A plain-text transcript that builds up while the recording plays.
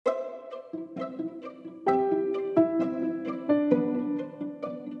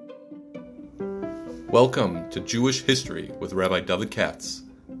Welcome to Jewish History with Rabbi David Katz,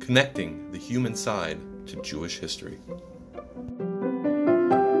 connecting the human side to Jewish history.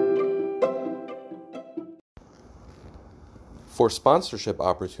 For sponsorship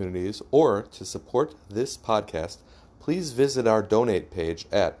opportunities or to support this podcast, please visit our donate page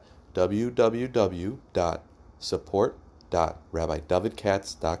at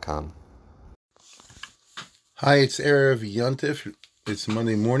www.support.rabbidavidkatz.com. Hi, it's Erev Yontif. It's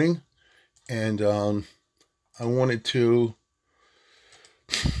Monday morning, and I wanted to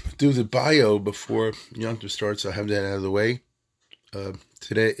do the bio before Yontif starts. I have that out of the way.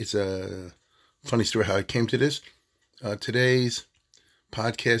 Today, it's a funny story how I came to this. Today's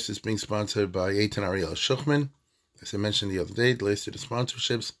podcast is being sponsored by Eitan Ariel Shuchman. As I mentioned the other day, the list of the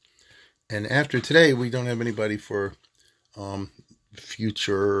sponsorships. And after today, we don't have anybody for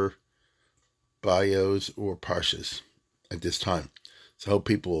future bios or parshas at this time. So I hope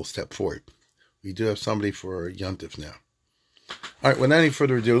people will step forward. We do have somebody for Yontif now. All right, without any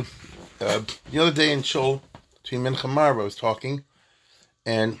further ado, the other day in Shul, between Mincha and Marv, I was talking,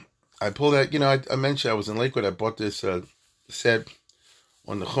 and I pulled out, I mentioned I was in Lakewood. I bought this set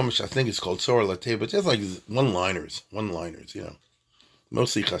on the Chumash. I think it's called Sorah Lateh, but just like one-liners, mostly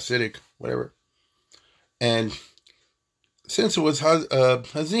Hasidic, whatever. And since it was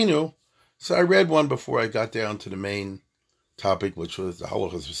Hazinu, so I read one before I got down to the main topic, which was the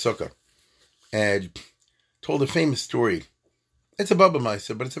Halachas of Sukkah, and told a famous story. It's a Baba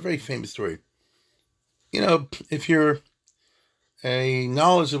Maisa, but it's a very famous story. If you're a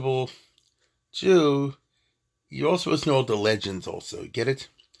knowledgeable Jew, you're also supposed to know the legends also. Get it?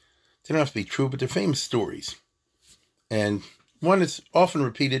 They don't have to be true, but they're famous stories. And one is often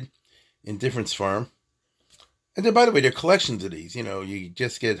repeated in different Sfarim. And then, by the way, there are collections of these. You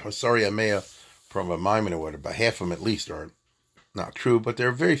just get Hasari Ameya from a Maimon or whatever, but half of them at least are not true, but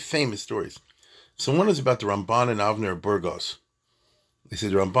they're very famous stories. So one is about the Ramban and Avner of Burgos. They say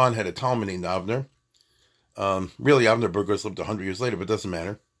the Ramban had a Talmud named Avner. Really, Avner Burgos lived 100 years later, but it doesn't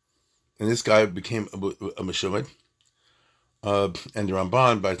matter. And this guy became a Meshumad. And the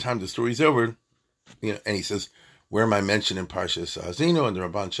Ramban, by the time the story's over, and he says, where am I mentioned in Parshas Hazinu? And the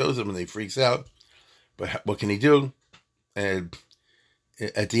Ramban shows him, and he freaks out. But what can he do? And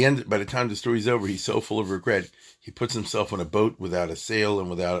at the end, by the time the story's over, he's so full of regret, he puts himself on a boat without a sail and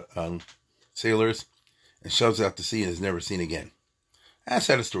without sailors, and shoves out to sea and is never seen again. That's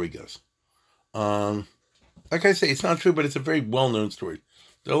how the story goes. Like I say, it's not true, but it's a very well-known story.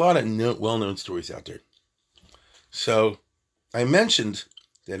 There are a lot of well-known stories out there. So I mentioned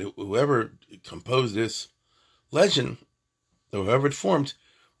that whoever composed this legend, or whoever it formed,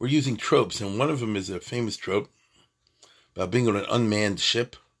 were using tropes, and one of them is a famous trope about being on an unmanned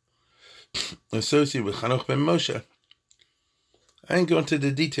ship associated with Hanoch ben Moshe. I didn't go into the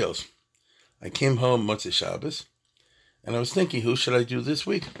details. I came home Motzei Shabbos, and I was thinking, who should I do this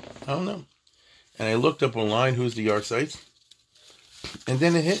week? I don't know. And I looked up online who's the Yartzites, and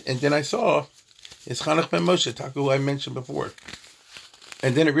then it hit, and then I saw it's Hanoch ben Moshe, Taku, who I mentioned before.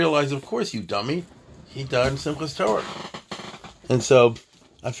 And then I realized, of course, you dummy, he died in Simchas Torah. And so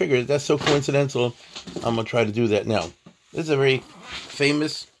I figured that's so coincidental, I'm going to try to do that now. This is a very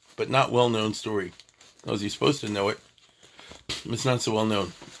famous but not well-known story. You're supposed to know it, but it's not so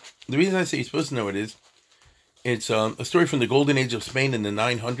well-known. The reason I say you're supposed to know it is, it's a story from the golden age of Spain in the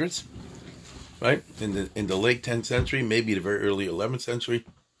 900s, right? In the late 10th century, maybe the very early 11th century.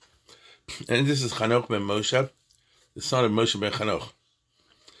 And this is Hanoch ben Moshe, the son of Moshe ben Hanoch.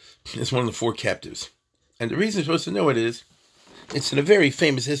 It's one of the four captives. And the reason you're supposed to know it is, it's in a very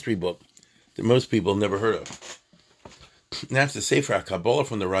famous history book that most people have never heard of. And that's the Sefer HaKabbalah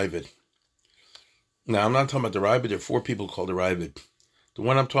from the Raavad. Now, I'm not talking about the Raavad. There are four people called the Raavad. The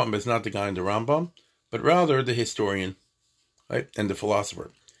one I'm talking about is not the guy in the Rambam, but rather the historian, right, and the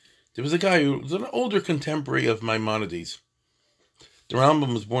philosopher. There was a guy who was an older contemporary of Maimonides. The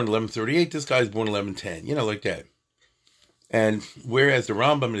Rambam was born in 1138. This guy was born in 1110, like that. And whereas the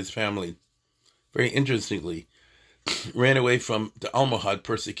Rambam and his family, very interestingly, ran away from the Almohad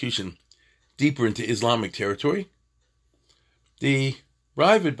persecution deeper into Islamic territory, the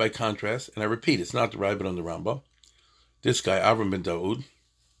Raavad, by contrast, and I repeat, it's not the Raavad on the Rambam, this guy, Avram ben Daud,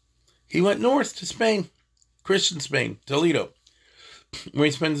 he went north to Spain, Christian Spain, Toledo, where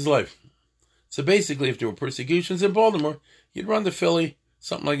he spent his life. So basically, if there were persecutions in Baltimore, you'd run to Philly,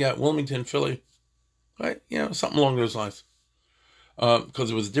 something like that, Wilmington, Philly, right? Something along those lines. Because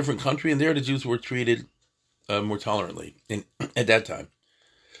it was a different country, and there the Jews were treated more tolerantly at that time.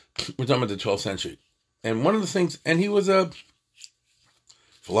 We're talking about the 12th century. And one of the things, and he was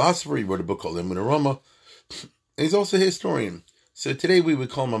philosopher. He wrote a book called Emunah Roma. He's also a historian. So today we would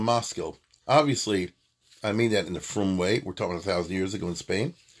call him a maskil. Obviously, I mean that in a frum way. We're talking 1,000 years ago in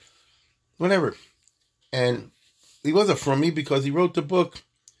Spain. Whatever. And he was a frummy because he wrote the book,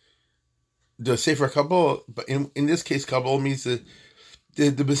 the Sefer Kabbalah. But in this case, Kabbalah means the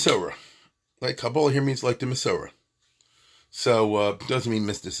Mesorah. Like Kabbalah here means like the Mesorah. So it doesn't mean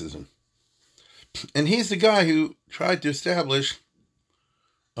mysticism. And he's the guy who tried to establish,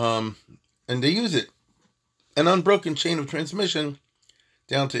 and they use it, an unbroken chain of transmission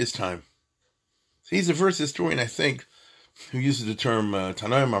down to his time. So he's the first historian, I think, who uses the term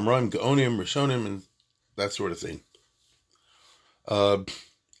Tanaim, Amram, Gaonim, Rishonim, and that sort of thing. I'm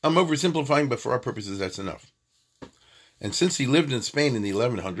oversimplifying, but for our purposes, that's enough. And since he lived in Spain in the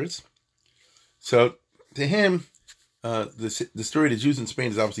 1100s, so to him, the story of the Jews in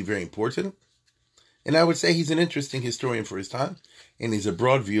Spain is obviously very important. And I would say he's an interesting historian for his time. And he's a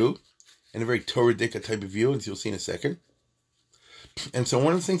broad view and a very Torah-dika type of view, as you'll see in a second. And so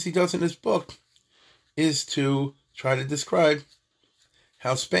one of the things he does in his book is to try to describe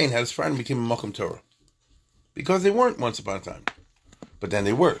how Spain, how the Sephardim became a Malkum Torah. Because they weren't once upon a time. But then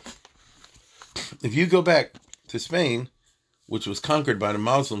they were. If you go back to Spain, which was conquered by the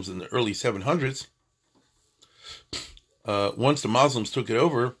Muslims in the early 700s, once the Muslims took it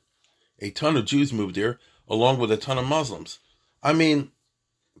over, a ton of Jews moved there, along with a ton of Muslims. I mean,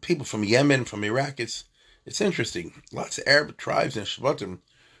 people from Yemen, from Iraq, it's interesting. Lots of Arab tribes and Shvatim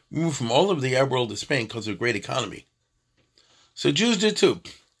moved from all over the Arab world to Spain because of a great economy. So Jews did too.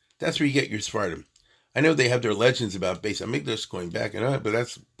 That's where you get your Sephardim. I know they have their legends about Beis Hamikdash going back and on, but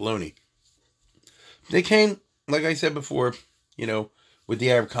that's baloney. They came, like I said before, with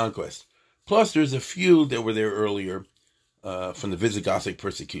the Arab conquest. Plus, there's a few that were there earlier from the Visigothic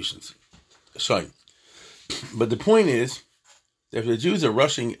persecutions. Shine. But the point is that if the Jews are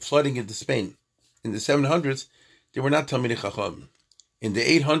flooding into Spain in the 700s, they were not Talmidei Chacham. In the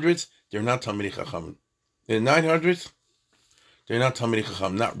 800s, they're not Talmidei Chacham. In the 900s, they're not Talmidei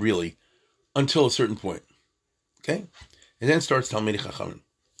Chacham, not really, until a certain point. Okay? And then starts Talmidei Chacham.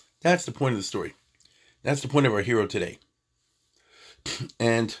 That's the point of the story. That's the point of our hero today.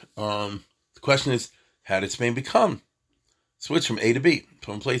 And the question is, how did Spain become? Switch from A to B,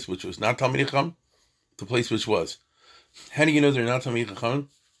 from a place which was not Talmidei Chacham to a place which was. How do you know they're not Talmidei Chacham?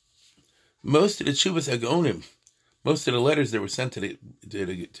 Most of the Tshuvas Hagonim, most of the letters that were sent to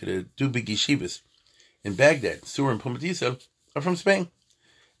the two big yeshivas in Baghdad, Sur and Pumbedisa, are from Spain.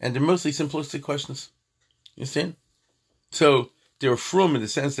 And they're mostly simplistic questions. You understand? So they're frum in the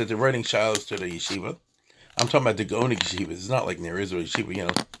sense that they're writing shilos to the yeshiva. I'm talking about the Gaonic yeshivas. It's not like Ner Israel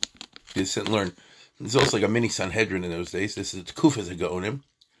yeshiva, you sit and learn. It's also like a mini Sanhedrin in those days. This is the Kufas of Gaonim.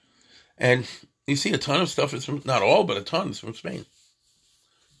 And you see a ton of stuff is from, not all, but a ton is from Spain.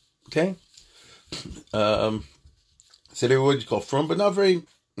 Okay? So they were what you call frum, but not very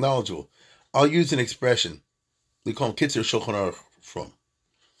knowledgeable. I'll use an expression. They call them Kitzer Shulchan Aruch frum.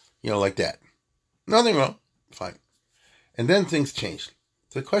 Like that. Nothing wrong. Fine. And then things changed.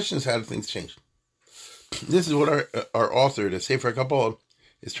 So the question is, how did things change? This is what our author, the Sefer Kabbalah,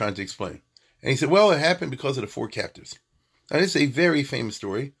 is trying to explain. And he said, well, it happened because of the 4 captives. Now, this is a very famous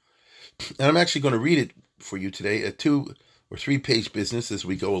story. And I'm actually going to read it for you today, a 2 or 3 page business as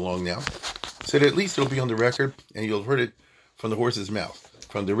we go along now. So that at least it'll be on the record, and you'll have heard it from the horse's mouth,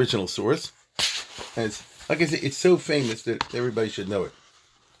 from the original source. And it's, like I said, it's so famous that everybody should know it.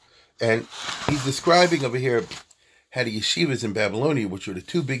 And he's describing over here how the yeshivas in Babylonia, which were the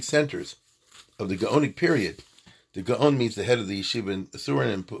 2 big centers of the Gaonic period. The Gaon means the head of the yeshiva in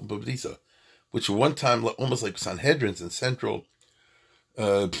Surin and Pumbedisa, which were one time almost like Sanhedrins and central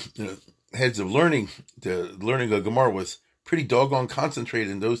heads of learning. The learning of Gemara was pretty doggone concentrated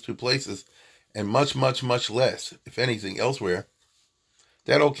in those 2 places, and much, much, much less, if anything, elsewhere.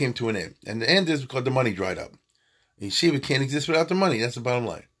 That all came to an end. And the end is because the money dried up. Yeshiva can't exist without the money. That's the bottom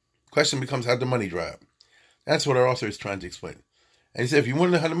line. The question becomes, how did the money dry up? That's what our author is trying to explain. And he said, if you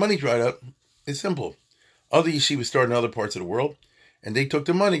want to know how the money dried up, it's simple. Other yeshivas started in other parts of the world, and they took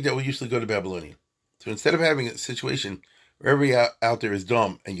the money that would usually go to Babylonia. So instead of having a situation where everybody out there is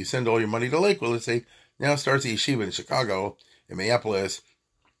dumb, and you send all your money to Lakewood, let's say, now starts a yeshiva in Chicago, in Minneapolis,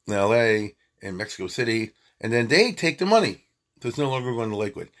 in LA, in Mexico City, and then they take the money. So it's no longer going to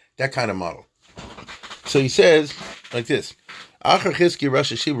Lakewood. That kind of model. So he says, like this, Achar Chizki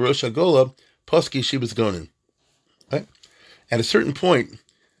Rosh Yeshiva Rosh Hagola, Poski Yeshivas Gonin. Right? At a certain point,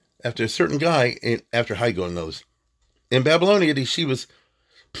 after a certain guy, after Haigon knows, in Babylonia, the yeshivas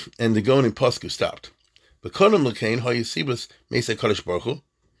and the Gonin Posku stopped. But Kodem Lekain, Ha Yeshivas Mesa Kadosh Baruch Hu.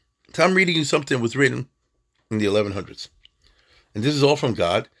 So I'm reading you something that was written in the 1100s. and this is all from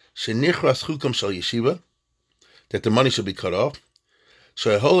God, shenichras chukam shal yeshiva, that the money should be cut off,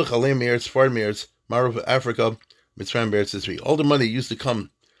 sheholech alei meretz, far meretz, Marav Africa, Mitzrayim Beretz Yisrael. All the money used to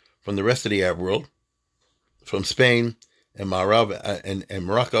come from the rest of the Arab world, from Spain and Marav and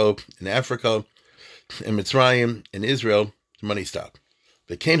Morocco and Africa and Mitzrayim and Israel, the money stopped.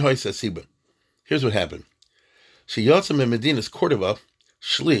 Here's what happened. Sheyotzim in Medina's Cordova,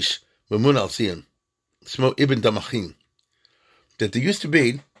 Shlish, Mamun al Sion, Smo Ibn Damachin. That there used to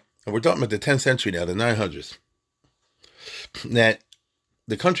be, and we're talking about the 10th century now, the 900s, that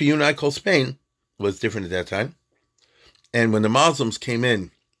the country you and I call Spain was different at that time. And when the Muslims came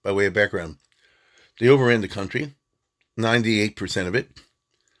in, by way of background, they overran the country, 98% of it.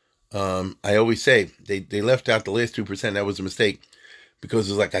 I always say they left out the last 2%. That was a mistake, because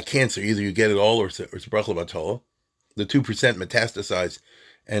it's like a cancer. Either you get it all or it's Brachla Batola. The 2% metastasized,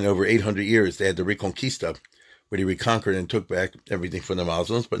 and over 800 years they had the Reconquista, where they reconquered and took back everything from the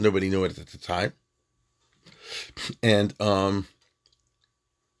Muslims, but nobody knew it at the time. And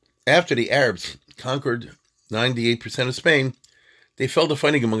after the Arabs conquered 98% of Spain, they fell to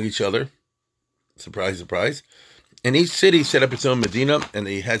fighting among each other. Surprise, surprise. And each city set up its own Medina, and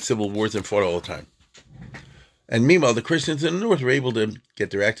they had civil wars and fought all the time. And meanwhile, the Christians in the north were able to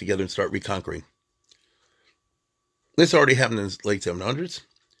get their act together and start reconquering. This already happened in the late 700s.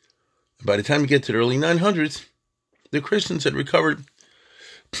 By the time you get to the early 900s, the Christians had recovered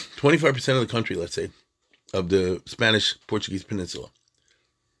 25% of the country, let's say, of the Spanish-Portuguese peninsula.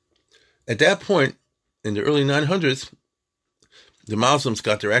 At that point, in the early 900s, the Muslims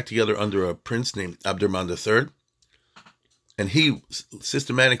got their act together under a prince named Abdurrahman III, and he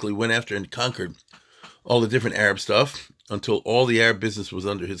systematically went after and conquered all the different Arab stuff until all the Arab business was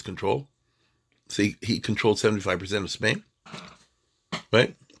under his control. So he controlled 75% of Spain,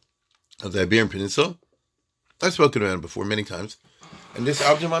 right, of the Iberian Peninsula. I've spoken about it before many times. And this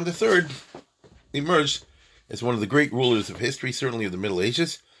Abdurrahman III emerged as one of the great rulers of history, certainly of the Middle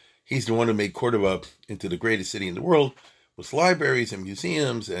Ages. He's the one who made Cordoba into the greatest city in the world, with libraries and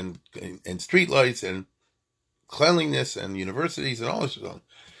museums and streetlights and cleanliness and universities and all this stuff.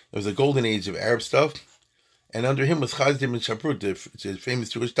 It was a golden age of Arab stuff. And under him was Chazd ibn Shaprut, the famous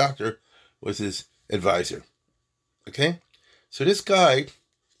Jewish doctor, was his advisor. Okay? So this guy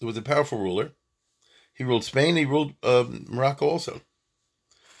was a powerful ruler. He ruled Spain, he ruled Morocco also.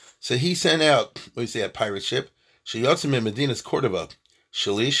 So he sent out, what do you say, a pirate ship, Sheyotzim in Medina's Cordoba,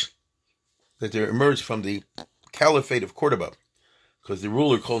 Shalish, that they emerged from the Caliphate of Cordoba, because the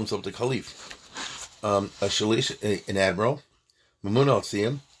ruler called himself the Caliph. A Shalish, an admiral, Mamun al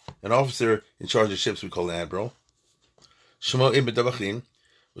Siyam, an officer in charge of ships we call an admiral, Shemo ibn Dabachin,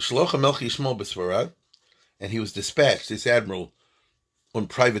 Shlocha Melchi Shmuel Besfarad, and he was dispatched, this admiral, on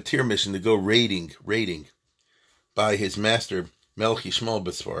privateer mission to go raiding by his master Melchi Shmuel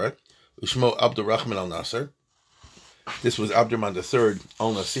Besfarad, Ushmo Abdurrahman al Nasser. This was Abdurrahman III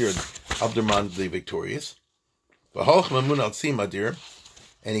al Nasir, Abdurrahman the Victorious. V'halach Mamun al Simadir,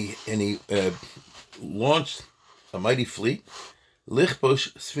 and he launched a mighty fleet,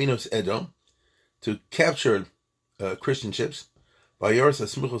 Lichbosh Sfinos Edom, to capture Christian ships, Vayaris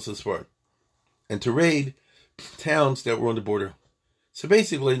Asmuchos Asfar, and to raid towns that were on the border. So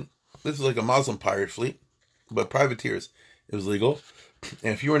basically, this is like a Muslim pirate fleet, but privateers. It was legal.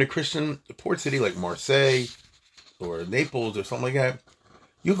 And if you were in a Christian port city like Marseille or Naples or something like that,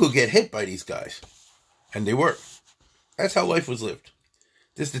 you could get hit by these guys. And they were. That's how life was lived.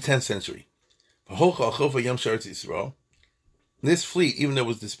 This is the 10th century. This fleet, even though it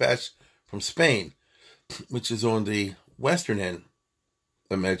was dispatched from Spain, which is on the western end of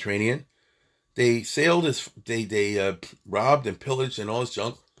the Mediterranean, they sailed as they robbed and pillaged and all this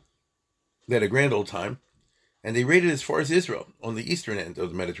junk. They had a grand old time, and they raided as far as Israel on the eastern end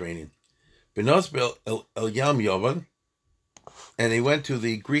of the Mediterranean. Benosbel El Yam Yavan, and they went to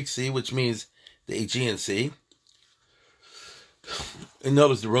the Greek Sea, which means the Aegean Sea. And that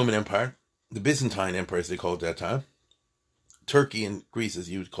was the Roman Empire, the Byzantine Empire, as they called it at that time. Turkey and Greece, as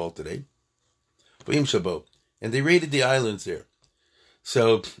you would call it today. V'im Shabo, and they raided the islands there.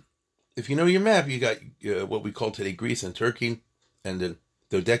 So, if you know your map, you got what we call today Greece and Turkey, and the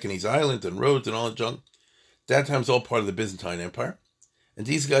Dodecanese Islands and Rhodes and all that junk. That time's all part of the Byzantine Empire. And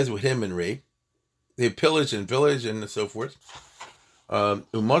these guys with him and raid. They pillaged and village and so forth. Umatsu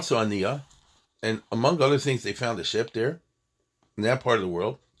Aniya. And among other things, they found a ship there, in that part of the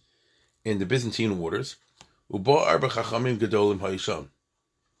world, in the Byzantine waters. Ubo Arba Chachamim Gedolim Hayisham.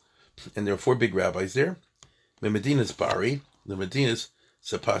 And there are 4 big rabbis there. The Medina's Bari, the Medina's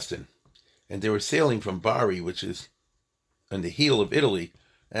Sepastin. And they were sailing from Bari, which is on the heel of Italy,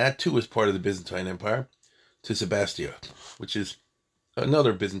 and that too is part of the Byzantine Empire, to Sebastia, which is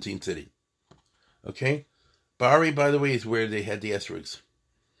another Byzantine city. Okay? Bari, by the way, is where they had the esrogs.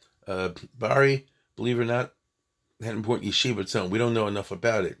 Bari, believe it or not, had an important yeshiva of its own. We don't know enough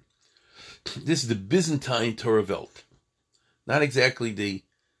about it. This is the Byzantine Torah Welt. Not exactly the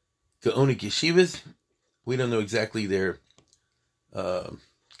Gaonic yeshivas. We don't know exactly their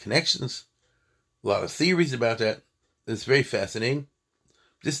connections. A lot of theories about that. It's very fascinating.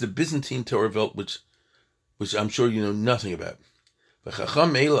 This is the Byzantine Torah Welt, which I'm sure you know nothing about.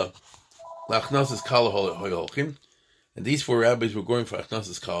 And these four rabbis were going for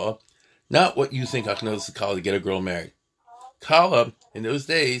Achnasas Kala, not what you think Achnasas Kala to get a girl married. Kala, in those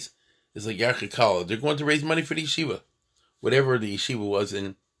days, is like Yarcha Kala. They're going to raise money for the yeshiva, whatever the yeshiva was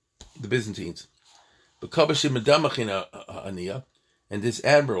in the Byzantines. But and this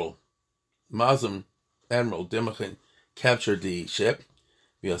admiral, Muslim admiral Demachin, captured the ship,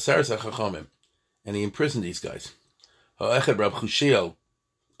 and he imprisoned these guys. One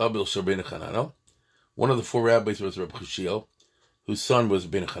of the four rabbis was Rab Chushiel, whose son was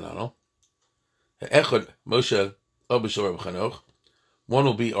Ben Chananel. Moshe Abishal Rab Chanoch. One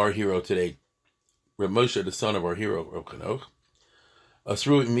will be our hero today, Rab Moshe, the son of our hero Rab Chanoch.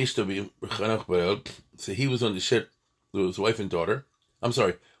 So he was on the ship with his wife and daughter.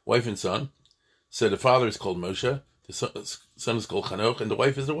 Wife and son. So the father is called Moshe, the son is called Chanoch, and the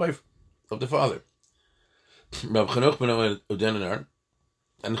wife is the wife of the father. Rab Chanoch ben Odenanar,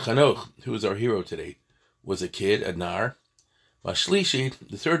 and Chanoch, who is our hero today, was a kid, a nar. Mashlishi,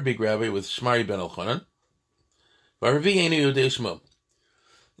 the third big rabbi, was Shmari ben Elchanan.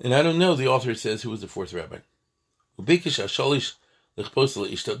 And I don't know, the author says, who was the fourth rabbi. This is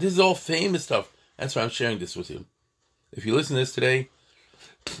all famous stuff. That's why I'm sharing this with you. If you listen to this today,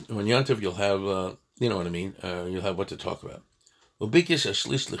 on Yom Tov, you'll have, you know what I mean, you'll have what to talk about. And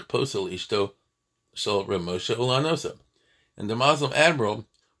the Muslim admiral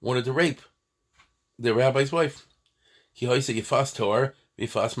wanted to rape the rabbi's wife. She was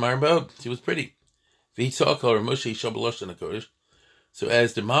pretty. So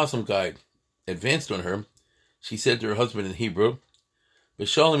as the Muslim guy advanced on her, she said to her husband in Hebrew, and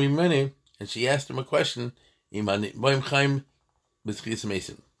she asked him a question, if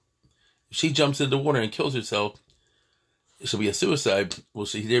she jumps in the water and kills herself, she'll be a suicide. Will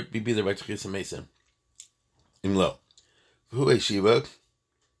she be there by Tchias Mason? Imlo.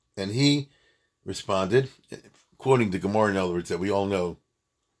 And he responded, quoting the Gemara, in other words, that we all know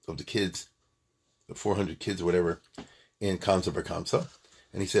of the kids, the 400 kids or whatever, in Kamsa Bar Kamsa.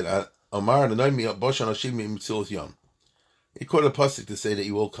 And he said, Omar, he quoted a pasuk to say that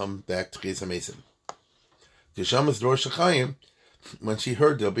you will come back to Tchias Mason. When she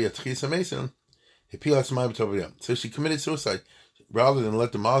heard there'll be a Tchias Mason, so she committed suicide. Rather than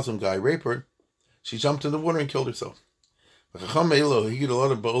let the Muslim guy rape her, she jumped in the water and killed herself.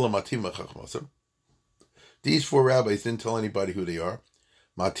 These four rabbis didn't tell anybody who they are.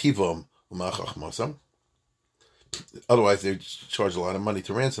 Otherwise, they'd charge a lot of money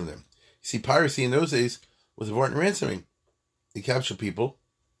to ransom them. You see, piracy in those days was important ransoming. You capture people.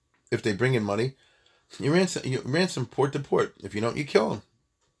 If they bring in money, you ransom port to port. If you don't, you kill them.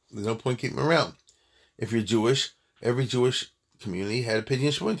 There's no point keeping them around. If you're Jewish, every Jewish community had a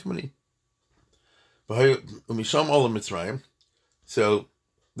Pidyon Shvuim committee. So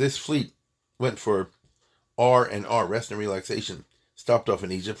this fleet went for R&R, rest and relaxation, stopped off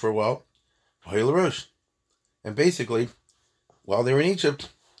in Egypt for a while. And basically, while they were in Egypt,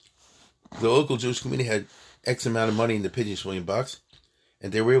 the local Jewish community had X amount of money in the Pidyon Shvuim box,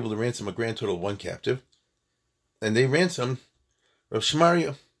 and they were able to ransom a grand total of one captive. And they ransomed Rav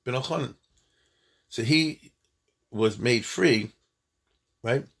Shmaria ben Elchanan. So he was made free,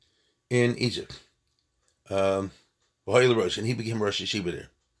 right, in Egypt. And he became Rosh Yeshiva there.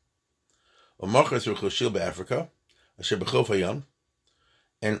 Omachas Rav Chushiel Africa, Asher B'chof Hayam,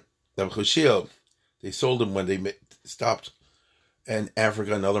 and Rav Chushiel, they sold him when they stopped in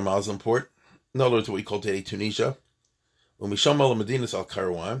Africa, another Muslim port. In other words, what we call today Tunisia. When Misham al Medinas al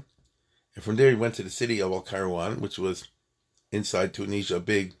Kairouan, and from there he went to the city of Al Kairouan, which was inside Tunisia, a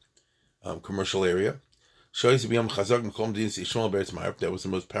big commercial area. That was the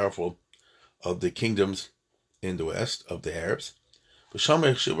most powerful of the kingdoms in the west of the Arabs. He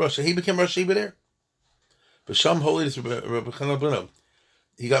became Rosh Yeshiva there.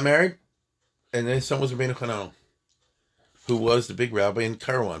 He got married, and then his son was Rabbeinu Chananel, who was the big rabbi in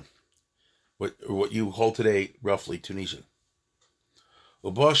Kairouan, what you call today roughly Tunisia.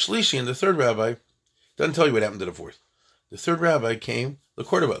 Shlishi, and the third rabbi, doesn't tell you what happened to the fourth. The third rabbi came to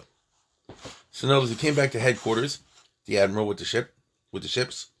Cordoba. So in other words, he came back to headquarters, the admiral with the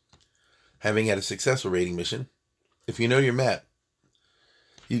ships, having had a successful raiding mission. If you know your map,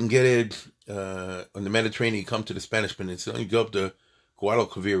 You can get it on the Mediterranean. You come to the Spanish Peninsula. You go up the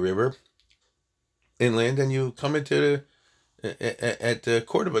Guadalquivir River inland, and you come into at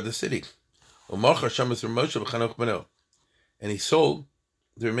Cordoba, the city. And he sold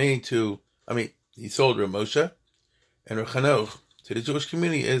the remaining two. He sold Ramosha and Rechanoch to the Jewish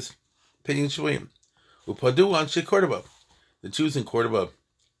community as Pidyon Shvuyim. Upadu anshe Cordoba. The Jews in Cordoba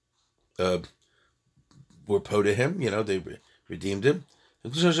were po to him. They redeemed him.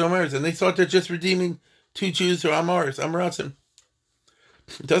 And they thought they're just redeeming two Jews or Amaratzim.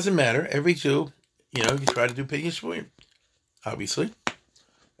 It doesn't matter. Every Jew, you try to do Pidyon Shvuyim, obviously.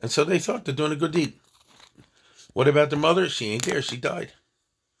 And so they thought they're doing a good deed. What about the mother? She ain't there. She died.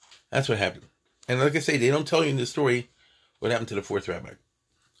 That's what happened. And like I say, they don't tell you in the story what happened to the fourth rabbi.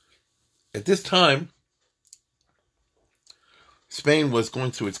 At this time, Spain was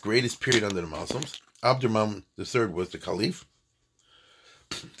going through its greatest period under the Muslims. Abdurrahman III was the caliph.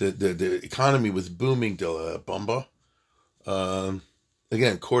 The economy was booming de la bomba.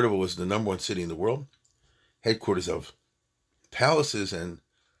 Again, Cordoba was the number one city in the world. Headquarters of palaces and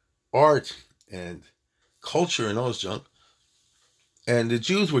art and culture and all this junk. And the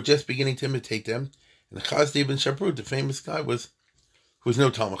Jews were just beginning to imitate them. And Chazdi ibn Shaprut, the famous guy, who was no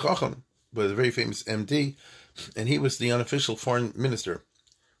Talmud Chacham, but a very famous MD, and he was the unofficial foreign minister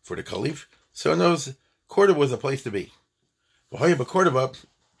for the caliph. So knows Cordoba was a place to be. But Cordoba,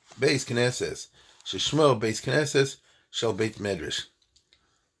 Beis Knesses, Sheshmo Beis Knesses, Shel Beit Medrash.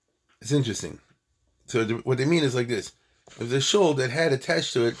 It's interesting. So what they mean is like this. There's a shul that had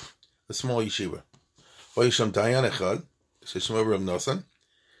attached to it a small yeshiva. Vayisham Dayan Echad, Sheshmo Rav Nosson.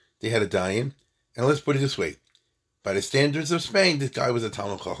 They had a dayan. And let's put it this way. By the standards of Spain, this guy was a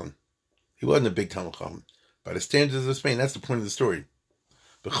Talmud Chacham. He wasn't a big Talmud Chacham. By the standards of Spain, that's the point of the story.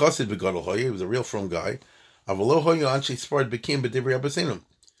 But Chassid V'Gadol Hoya, he was a real from guy. Avalo Hoya Anshe Sfard became B'Divrei Abbaseinu.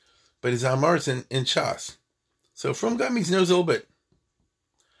 But his Amaris in Shas. So from guy means he knows a little bit.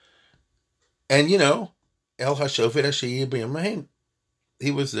 And El Hashofet Hasheyi B'Yom Mahin. He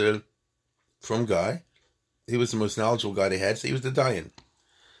was the from guy. He was the most knowledgeable guy they had, so he was the dayan.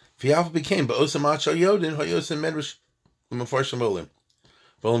 V'Yalfa became Ba'osam Achal Yodin Hoyosam Medrash U'Mefarshim Olim.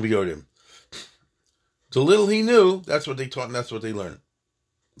 Bolim B'Yodim. The little he knew, that's what they taught and that's what they learned.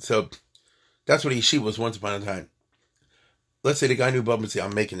 So that's what a yeshiva was once upon a time. Let's say the guy knew Bava Metzia.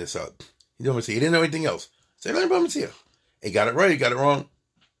 I'm making this up. He knew Bava Metzia. He didn't know anything else. Say, learn Bava Metzia. He got it right, he got it wrong.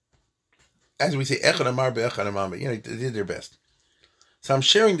 As we say, Echad Amar Be'echad Amar. They did their best. So I'm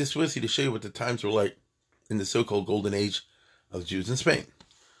sharing this with you to show you what the times were like in the so-called golden age of Jews in Spain.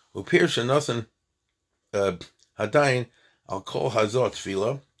 Upir Shanasan Hadayin Al Kol Hazot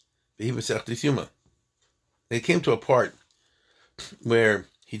Tefillah V'hi B'Sech Yuma. They came to a part where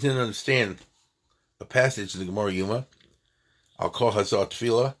he didn't understand a passage in the Gemara Yuma. I'll call Hazat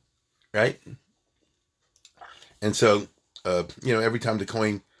Tefillah, right? And so, every time the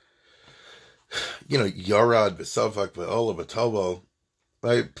coin, Yarad, V'Savak, V'Ola, V'Talval,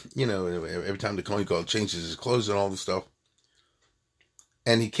 right? Every time the coin changes his clothes and all this stuff.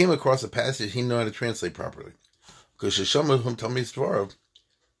 And he came across a passage he didn't know how to translate properly. Because Sheshamahum Talmid Dvarav,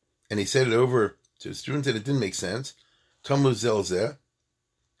 and he said it over to his students and it didn't make sense. Talmud Zelzeh,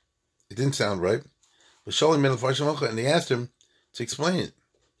 it didn't sound right. But Shalom Ben Farshim, and they asked him to explain it,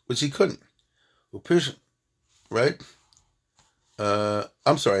 which he couldn't. Right?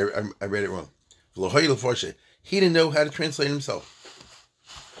 I'm sorry, I read it wrong. He didn't know how to translate himself.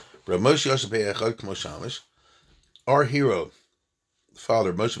 Our hero,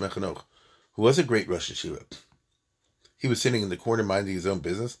 father, Moshe Mechanoch, who was a great Rosh Yeshiva, he was sitting in the corner minding his own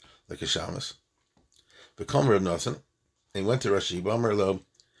business, like a shamus. Become Rav Nosson, and he went to Rosh Yeshiva, Amar Lo,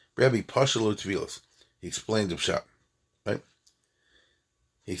 Rabbi Pashalo Tvilos. He explained the pshat, right?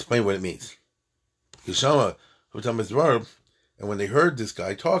 He explained what it means. Kishama, and when they heard this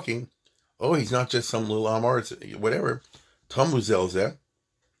guy talking, he's not just some little Amar, whatever. Tamu Zelzeh,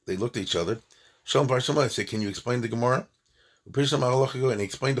 they looked at each other. Shalom Parshamah said, can you explain the Gemara? And he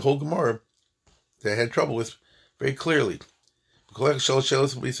explained the whole Gemara that I had trouble with very clearly. And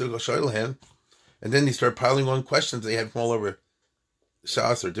then they started piling on questions they had from all over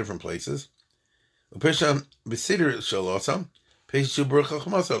Shas or different places.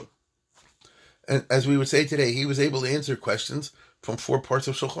 And as we would say today, he was able to answer questions from 4 parts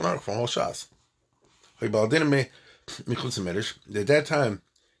of Shulchan Aruch, from all Shas. At that time,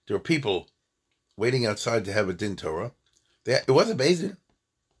 there were people waiting outside to have a din Torah. It wasn't Beis Din.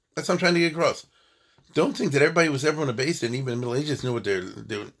 That's what I'm trying to get across. Don't think that everybody was ever on a Beis Din. Even the Middle Ages knew what they're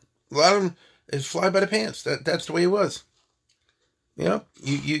doing. A lot of them is fly by the pants. That's the way it was. You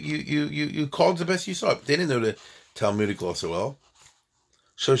called the best you saw. They didn't know the Talmudic law so well.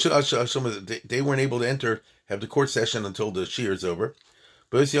 So they weren't able to enter, have the court session until the Shir is over.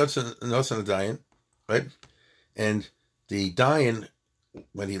 But it's Yotzan Dayan, right? And the Dayan,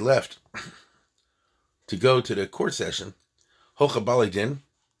 when he left to go to the court session, Hocha Balidin,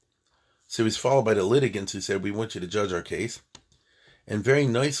 so he was followed by the litigants who said, we want you to judge our case. And very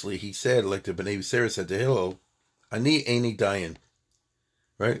nicely he said, like the B'nai Sarah said to Hillel, Ani Aini Dayan,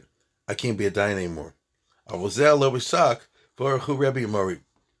 right? I can't be a Dayan anymore. I was there, Lovisak, for Hu Rebbe Amori.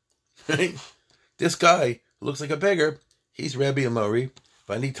 Right? This guy who looks like a beggar, he's Rebbe Amori,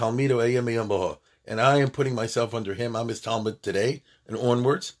 Vani Talmido Eyam Eyam, and I am putting myself under him. I'm his Talmud today and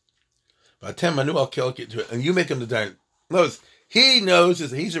onwards. And you make him the Dayan. Knows he knows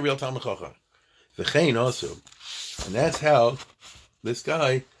he's a real Talmud Chacham. The Chain also, and that's how this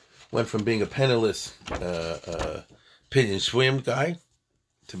guy went from being a penniless pigeon swim guy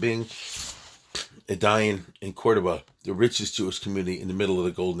to being a Dayan in Cordoba, the richest Jewish community in the middle of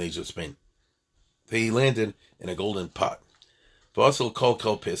the golden age of Spain. He landed in a golden pot. Vasal Kol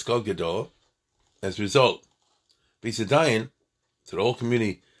Pesco Gadol. As a result, he's a Dayan, so the whole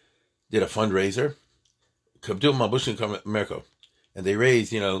community did a fundraiser, Kabdul Mabushin Merko, and they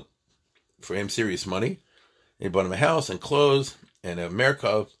raised, for him serious money. They bought him a house and clothes and a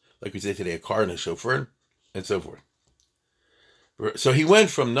Merkov, like we say today, a car and a chauffeur, and so forth. So he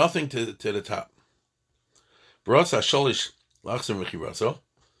went from nothing to the top. When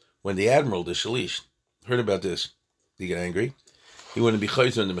the admiral, the Shalish, heard about this, he got angry. He wanted to be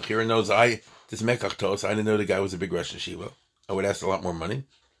chayzer in the Mechira. Knows this Mekachtos, I didn't know the guy was a big Russian Shiva. I would ask a lot more money.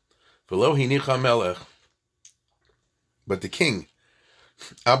 But the king,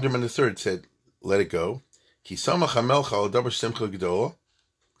 Abdurman III, said, let it go. Because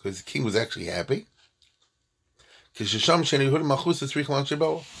the king was actually happy. He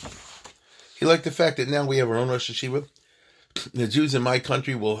liked the fact that now we have our own Rosh Hashiva. The Jews in my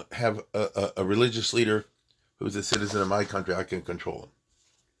country will have a religious leader who's a citizen of my country. I can control him.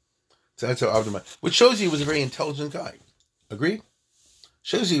 So that's how Abdurman, which shows you he was a very intelligent guy. Agree?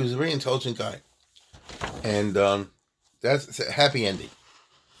 Shows you he was a very intelligent guy. And that's a happy ending.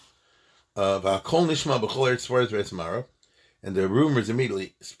 And the rumors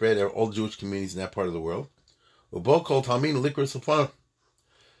immediately spread over all the Jewish communities in that part of the world.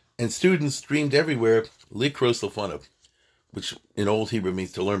 And students streamed everywhere, likros lefanov, which in Old Hebrew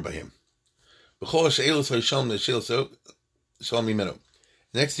means to learn by him.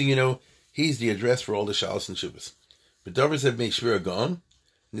 Next thing you know, he's the address for all the shalos and shuvas. But Davers have made Shvira Gon.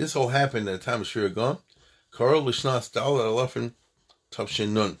 This all happened at the time of Shvira Gon. Karol Lishnas Dal Alafin Tavshin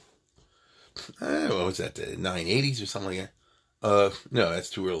Nun. What was that, the 980s or something like that? No, that's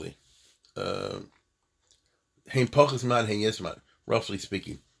too early. Hein Pachasman, Hein Yesman, roughly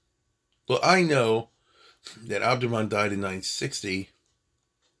speaking. Well, I know that Abdurman died in 960.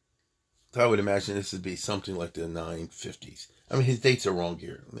 So I would imagine this would be something like the 950s. I mean, his dates are wrong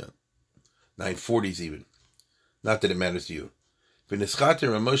here. 940s even. Not that it matters to you. B'nischater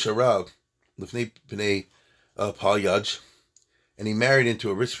Ramosha Rav, Lefnei Pnei Palyaj, and he married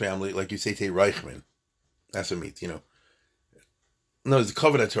into a rich family, like you say, Reichman. That's what it means, No, it's a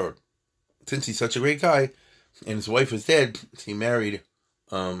covenant Torah. Since he's such a great guy, and his wife was dead, he married,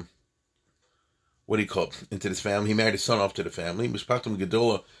 what do you call it, into this family. He married his son off to the family. Mishpatim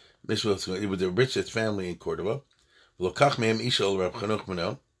Gedola, it was the richest family in Cordoba. Lokach mehem Ishal Rab Chanuch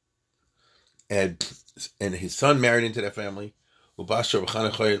Mano, and his son married into that family. Ubashar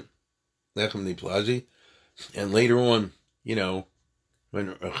B'Chanuch Nechem Niplaji, and later on,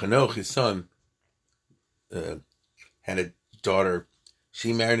 when Chanuch, his son, had a daughter,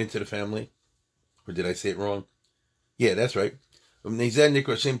 she married into the family. Or did I say it wrong? Yeah, that's right.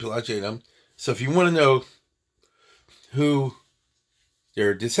 So if you want to know who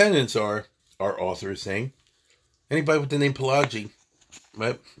their descendants are, our author is saying, anybody with the name Pelagi,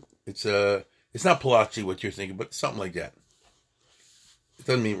 right? It's not Palachi what you're thinking, but something like that. It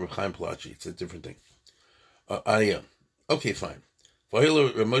doesn't mean Rechaim Palachi. It's a different thing. Okay, fine.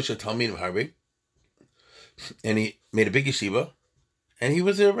 And he made a big yeshiva, and he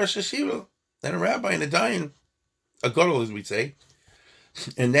was a Rosh Yeshiva, and a rabbi, and a dayan, a gadol, as we'd say.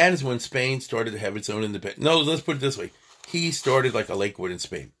 And that is when Spain started to have its own independence. No, let's put it this way. He started like a Lakewood in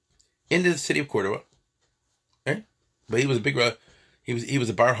Spain, into the city of Cordoba. Right? But he was a big, he was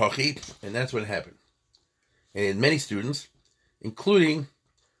a bar hachi, and that's what happened. And he had many students, including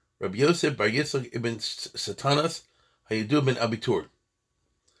Rabbi Yosef Bar Yitzchak ibn Satanas Hayadu ben Abitur,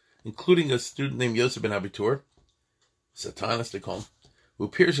 including a student named Yosef ben Abitur, Satanas they call him, who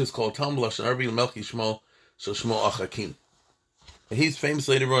appears as called Talmud Lashon Arbi Melchi Shmuel Shel Shmuel Achakim. And he's famous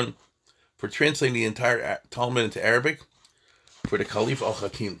later on for translating the entire Talmud into Arabic, for the Caliph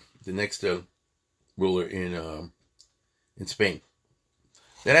al-Hakim, the next ruler in Spain.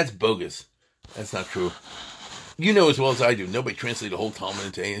 Now that's bogus. That's not true. You know as well as I do, nobody translated the whole Talmud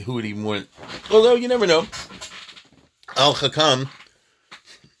into who would even want. Although you never know. Al-Hakam,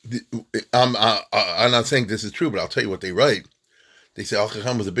 I'm not saying this is true, but I'll tell you what they write. They say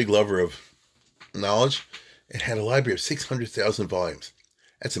Al-Hakam was a big lover of knowledge and had a library of 600,000 volumes.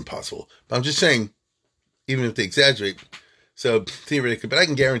 That's impossible. But I'm just saying, even if they exaggerate, so theoretically, but I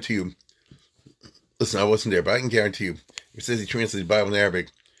can guarantee you, listen, I wasn't there, but I can guarantee you, if it says he translated the Bible in Arabic,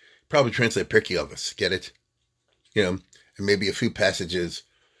 probably translate Pirkei Avos, get it? You know, and maybe a few passages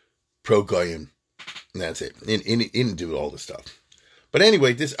pro Goyim, and that's it. He didn't do all this stuff. But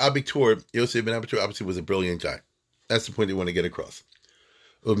anyway, this Abitur, Yosef ben Abitur, obviously was a brilliant guy. That's the point they want to get across.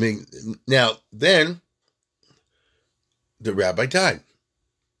 I mean, now, then, the rabbi died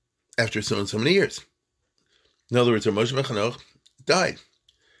after so and so many years. In other words, Moshe ben Chanoch died.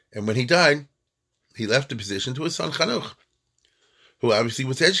 And when he died, he left the position to his son Chanoch, who obviously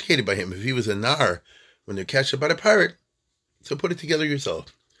was educated by him. If he was a nar, when they're catched by a pirate, so put it together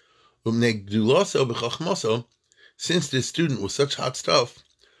yourself. Since this student was such hot stuff,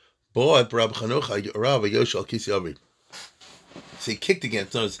 so he kicked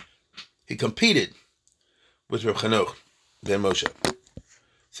against those. He competed with Reb Chanoch, then Moshe.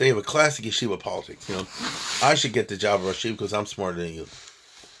 So you have a classic yeshiva politics. You know, I should get the job of Rashi because I'm smarter than you.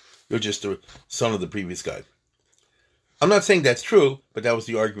 You're just the son of the previous guy. I'm not saying that's true, but that was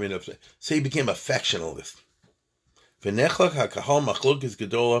the argument of. So he became a factionalist. And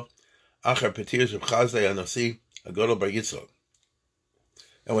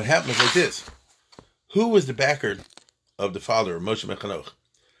what happened was like this. Who was the backer of the father, Moshe ben Chanoch,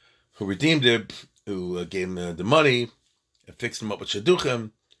 who redeemed him, who gave him the money, and fixed him up with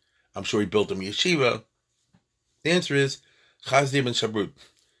Shidduchim? I'm sure he built him a yeshiva. The answer is Chazdi ben Shabrut,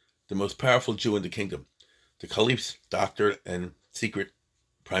 the most powerful Jew in the kingdom, the Caliph's doctor and secret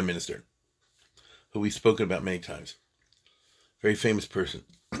prime minister, who we've spoken about many times. Very famous person.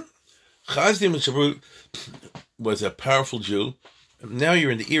 Chazdi ben Shabrut was a powerful Jew. Now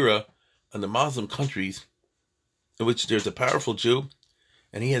you're in the era in the Muslim countries in which there's a powerful Jew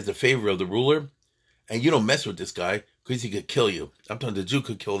and he has the favor of the ruler, and you don't mess with this guy because he could kill you. I'm talking the Jew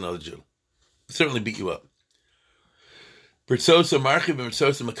could kill another Jew. Certainly beat you up. Bertsosa marchiv and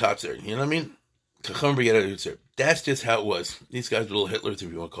bertsosa makatzer. You know what I mean? That's just how it was. These guys were little Hitlers,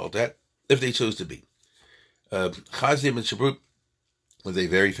 if you want to call it that, if they chose to be. Chazdi ben Shabrut was a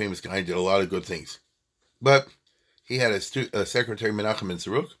very famous guy. He did a lot of good things. But he had a secretary, Menachem ben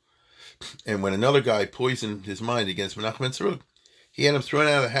Tzaruk, and when another guy poisoned his mind against Menachem ben Tzaruk, he ended up thrown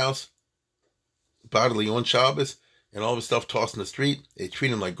out of the house bodily on Shabbos, and all of his stuff tossed in the street. They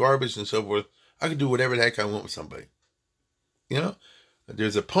treat him like garbage and so forth. I could do whatever the heck I want with somebody. You know?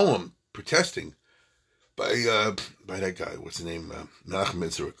 There's a poem protesting by that guy. What's the name? Menachem ben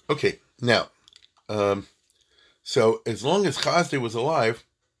Tzaruk. Okay, now, so as long as Chazdi was alive,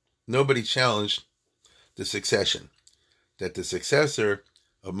 nobody challenged the succession. That the successor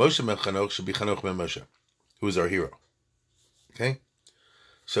of Moshe ben Chanoch should be Chanoch ben Moshe, who is our hero. Okay?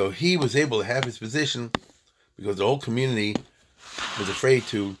 So he was able to have his position because the whole community was afraid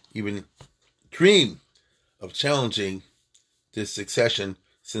to even dream of challenging this succession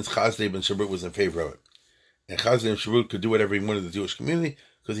since Chazdi ben Shabrut was in favor of it. And Chazdi ben Shabrut could do whatever he wanted in the Jewish community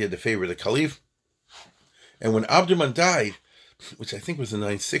because he had the favor of the Caliph. And when Abdurman died, which I think was in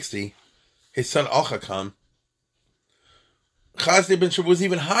 960, his son Al-Hakam, Chazdi ben Shabrut was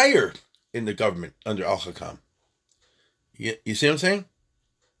even higher in the government under Al-Hakam. You see what I'm saying?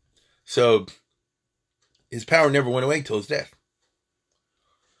 So, his power never went away till his death.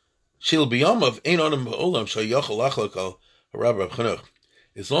 Shil b'yamav ein adam ba'olam shayachal lachlakal harav Reb Chanoch.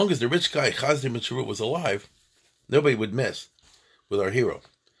 As long as the rich guy Chazdi ben Shabrut was alive, nobody would mess with our hero.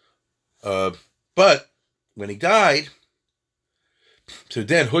 But when he died, so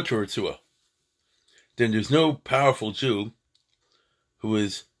then Hutra Ritzua, then there's no powerful Jew who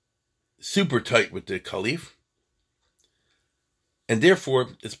is super tight with the Caliph, and therefore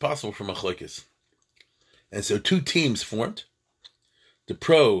it's possible for machlokes. And so two teams formed: the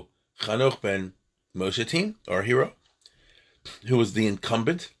pro Chanoch ben Moshe team, our hero, who was the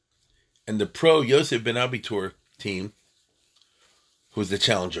incumbent, and the pro Yosef ben Abitur team, who was the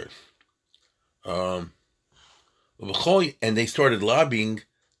challenger. And they started lobbying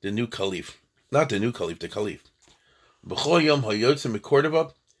the new Caliph. Not the new Caliph, the Caliph. B'chol yom hayotze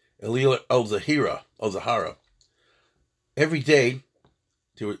mikordova Elil al-Zahara. Every day,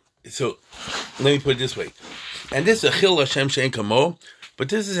 so let me put it this way. And this is a chil Hashem she'en kamo, but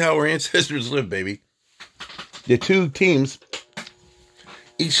this is how our ancestors lived, baby. The two teams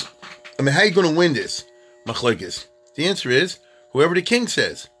how are you going to win this machlokes? The answer is whoever the king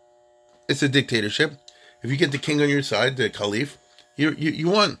says. It's a dictatorship. If you get the king on your side, the caliph, you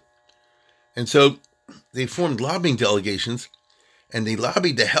won. And so they formed lobbying delegations, and they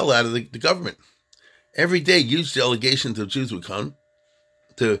lobbied the hell out of the government. Every day, huge delegations of Jews would come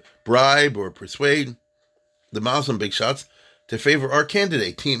to bribe or persuade the Muslim big shots to favor our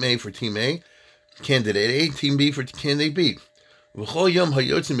candidate, Team A for Team A, Candidate A, Team B for Candidate B.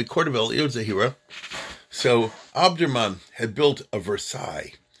 So Abdurrahman had built a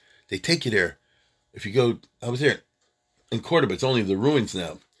Versailles. They take you there. If you go, I was there in Cordoba, it's only the ruins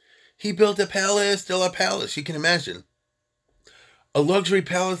now. He built a palace, de la palace, you can imagine. A luxury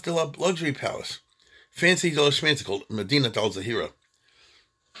palace, de la luxury palace. Fancy de la schmancy called Medina al Zahira.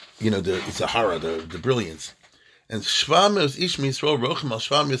 The Zahara, the brilliance. And Shvamos Ishmi Yisrael Rochem al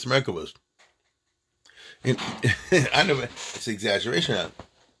Shvamos Merkavos. I know it's an exaggeration,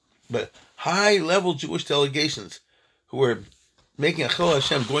 but high-level Jewish delegations who were making a Chil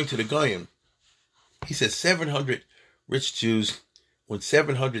Hashem going to the Goyim. He says 700 rich Jews on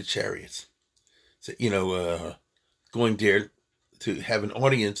 700 chariots. So, going there to have an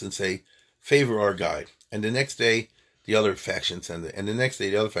audience and say, favor our guy. And the next day, the other faction send it. And the next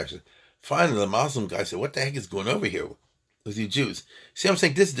day, the other faction. Finally, the Muslim guy said, what the heck is going over here with you Jews? See, I'm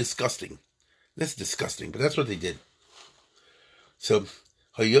saying this is disgusting. This is disgusting, but that's what they did. So,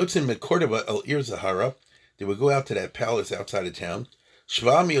 Hayotzin met Cordoba al Ir Zahara. They would go out to that palace outside of town.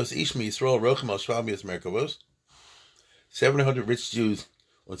 Shvamios Ishmi Yisrael Rochem al Shvamios Merkavos. 700 rich Jews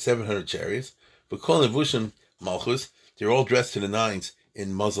on 700 chariots. But Kol Nevushim Malchus, they're all dressed to the nines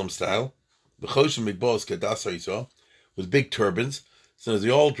in Muslim style. B'choshim Migbos Kadasar Yisrael, with big turbans. So they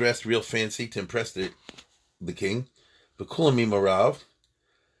all dressed real fancy to impress the king. B'kulam Mimarav.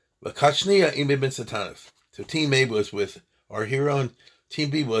 B'kachniya Ibn Satanov. So Team A was with our hero, and Team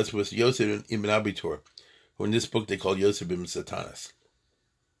B was with Yosef ibn Abitur, who in this book they call Yosef ibn Satanas.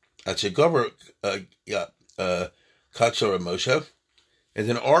 Achegover Kachor Moshe, and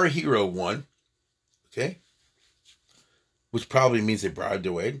then our hero won, okay, which probably means they bribed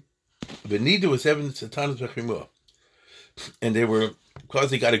away. But neither was Evan Satanas Bechimua. And they were, because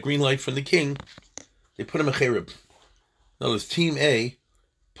they got a green light from the king, they put him a cherub. Notice Team A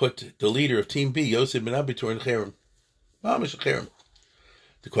put the leader of Team B, Yosef ibn Abitur, in cherub. Mamish cherub.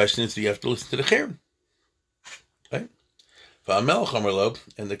 The question is, do you have to listen to the cherub? Right?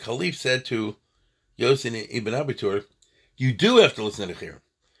 And the caliph said to Yosef ibn Abitur, you do have to listen to the cherub.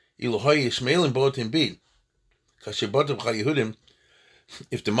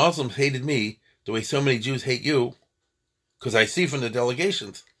 If the Muslims hated me the way so many Jews hate you, because I see from the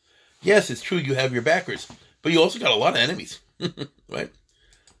delegations, yes, it's true you have your backers, but you also got a lot of enemies, right?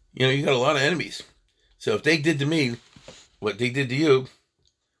 You got a lot of enemies. So if they did to me what they did to you,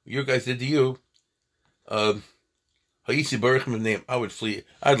 your guys did to you, I would flee.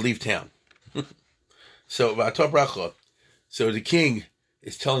 I'd leave town. So the king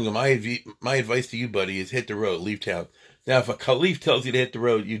is telling him, my advice to you, buddy, is hit the road, leave town. Now, if a caliph tells you to hit the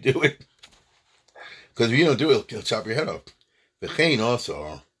road, you do it. Because if you don't do it, he'll chop your head off. V'chein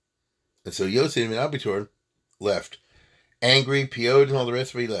also. And so Yosef and Abitur left. Angry, PO'd, and all the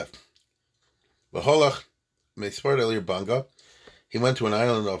rest of it, he left. V'holach, Mespart earlier Banga, he went to an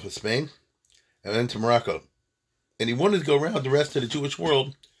island off of Spain, and then to Morocco. And he wanted to go around the rest of the Jewish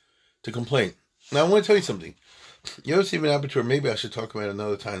world to complain. Now, I want to tell you something. Yosef and Abitur, maybe I should talk about it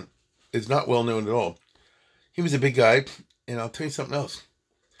another time, is not well known at all. He was a big guy, and I'll tell you something else.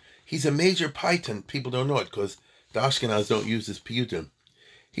 He's a major paytan. People don't know it because the Ashkenaz don't use this piyutim.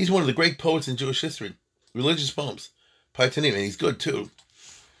 He's one of the great poets in Jewish history, religious poems, paytanim, and he's good too.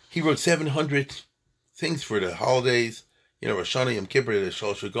 He wrote 700 things for the holidays, Rosh Hashanah, Yom Kippur, the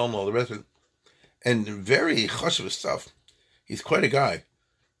Shalosh Gomel, all the rest of it, and very chashuv stuff. He's quite a guy.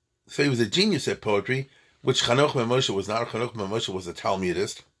 So he was a genius at poetry, which Chanoch ben Moshe was not. Chanoch ben Moshe was a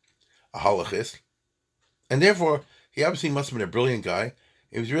Talmudist, a halachist. And therefore, he obviously must have been a brilliant guy.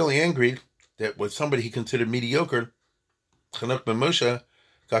 He was really angry that with somebody he considered mediocre, Chanoch ben Moshe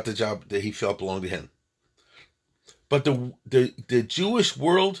got the job that he felt belonged to him. But the Jewish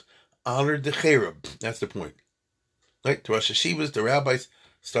world honored the cherub. That's the point. Right? The Rosh Hashivas, the rabbis,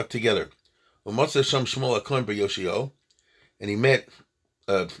 stuck together. And he met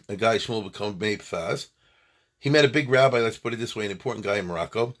a guy, Shmuel became Meipfaz. He met a big rabbi, let's put it this way, an important guy in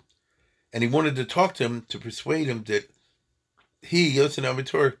Morocco. And he wanted to talk to him to persuade him that he, Yosef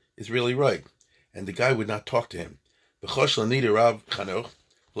Abitur, is really right. And the guy would not talk to him. And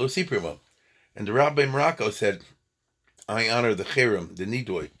the rabbi in Morocco said, I honor the cherem, the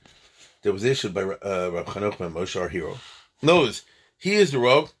nidoi, that was issued by Rav Chanoch ben Moshe, our hero. Notice, He is the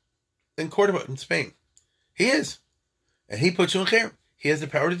Rav in Cordoba in Spain. He is. And he puts you in Cherem. He has the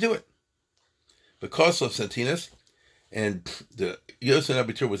power to do it. Because of Santinas, and the Yosef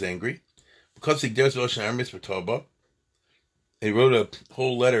Abitur was angry, because he does Lashon Aramis for Toba, he wrote a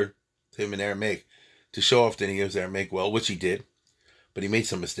whole letter to him in Aramaic to show off that he knows Aramaic well, which he did, but he made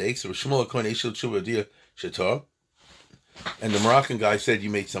some mistakes. And the Moroccan guy said,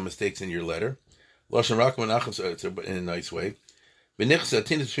 you made some mistakes in your letter. Lashon Rakim and in a nice way. And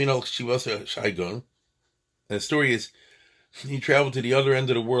the story is, he traveled to the other end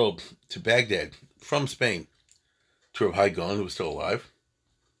of the world, to Baghdad, from Spain, to Rav Hai Gaon, who was still alive.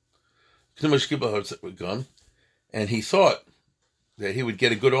 And he thought that he would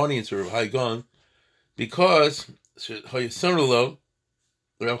get a good audience with Rav Hai Gaon because son-in-law,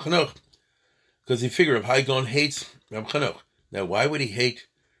 Rav Chanoch, because he figured Rav Hai Gaon hates Rav Chanoch. Now, why would he hate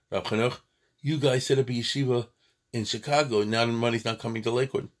Rav Chanoch? You guys set up a yeshiva in Chicago, now the money's not coming to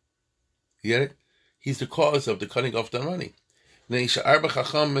Lakewood. You get it? He's the cause of the cutting off the money. They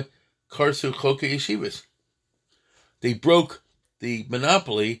broke the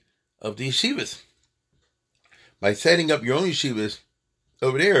monopoly of the yeshivas by setting up your own yeshivas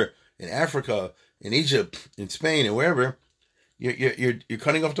over there in Africa, in Egypt, in Spain, and wherever. You're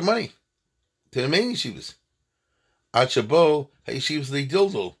cutting off the money to the main yeshivas. Achabo yeshivas they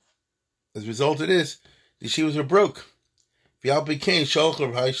dildo. As a result of this, the yeshivas are broke.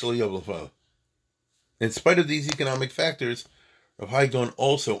 In spite of these economic factors, Rav Hai Gaon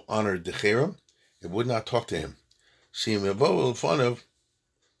also honored the Cherem and would not talk to him. If you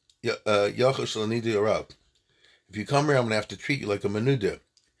come here, I'm going to have to treat you like a menuda.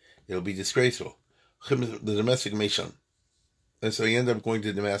 It'll be disgraceful. The domestic Meshon. And so he ended up going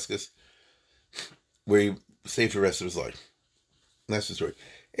to Damascus, where he stayed for the rest of his life. And that's the story.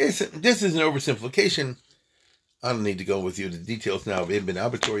 This is an oversimplification. I don't need to go with you the details now. Ibn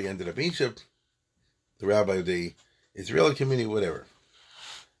Abitur, he ended up in Egypt, the rabbi of the Israeli community, whatever.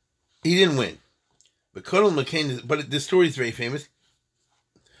 He didn't win. But Kodal McCain, but this story is very famous.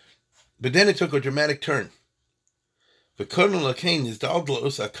 But then it took a dramatic turn. But Kodal McCain is Daldla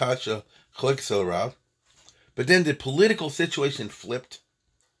Usa Kacha Chlek Rav. But then the political situation flipped.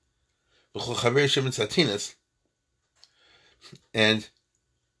 And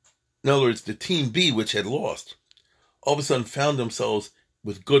in other words, the team B, which had lost, all of a sudden found themselves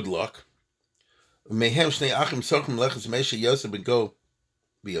with good luck. And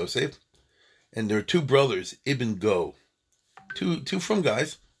there are two brothers, Ibn Go, two from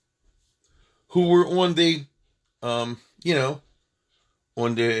guys, who were on the, on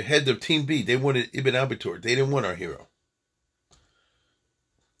the head of Team B. They wanted Ibn Abitur. They didn't want our hero.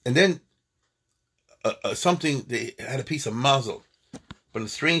 And then they had a piece of mazel, but a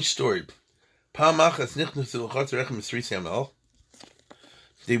strange story.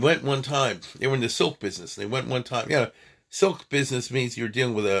 They went one time. They were in the silk business. They went one time. Silk business means you're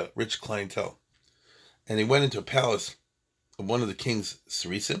dealing with a rich clientele. And they went into a palace of one of the king's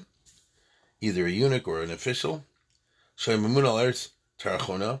Sarisim, either a eunuch or an official.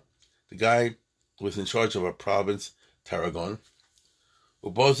 The guy was in charge of a province, Tarragon.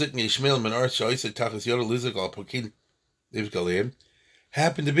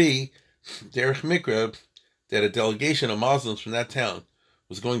 Happened to be Derech Mikra that a delegation of Muslims from that town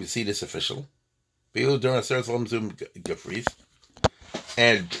was going to see this official.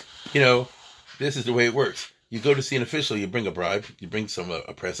 And, this is the way it works. You go to see an official, you bring a bribe, you bring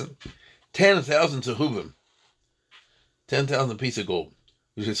a present. 10,000 zehuvim. 10,000 piece of gold.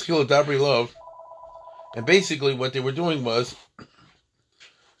 You should skill a dabri love. And basically what they were doing was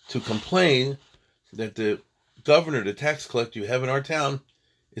to complain that the governor, the tax collector you have in our town,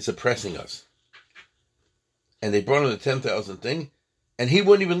 is oppressing us. And they brought him the 10,000 thing, and he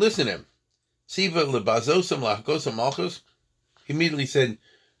wouldn't even listen to him. Siva lebazosam lahakosam malchus. He immediately said,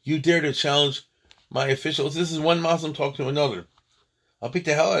 you dare to challenge my officials? This is one Muslim talking to another. I'll beat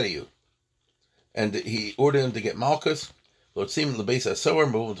the hell out of you. And he ordered him to get malchus. Put him in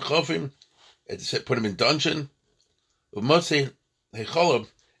dungeon. And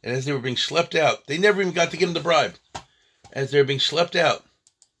as they were being schlepped out, they never even got to give him the bribe. As they were being schlepped out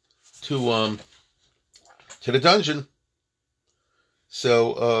to the dungeon,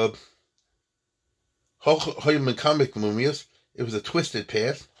 so it was a twisted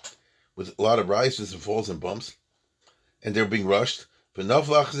path with a lot of rises and falls and bumps, and they were being rushed.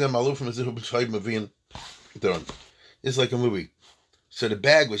 It's like a movie. So the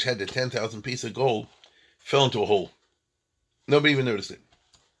bag, which had the 10,000 piece of gold, fell into a hole. Nobody even noticed it.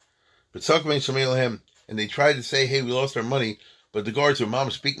 But and they tried to say, hey, we lost our money, but the guards were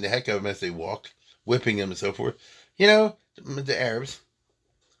speaking the heck out of him as they walked, whipping him and so forth. the Arabs.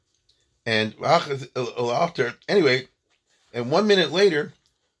 And anyway, and 1 minute later,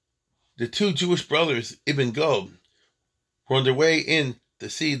 the two Jewish brothers, Ibn Gob, were on their way in to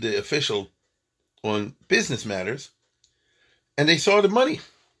see the official on business matters, and they saw the money.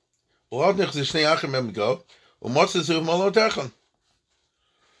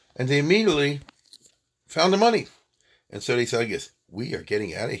 And they immediately found the money. And so they said, I guess, we are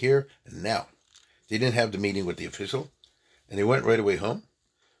getting out of here now. They didn't have the meeting with the official, and they went right away home.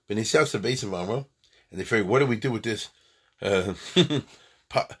 But they south the base of Amro, and they figured, what do we do with this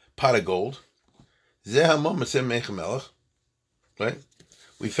pot of gold? Right?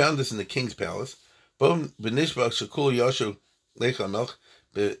 We found this in the king's palace. Let's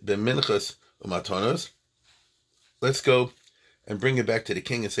go and bring it back to the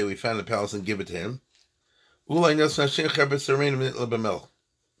king and say we found the palace and give it to him.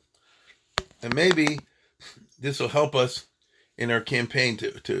 And maybe this will help us in our campaign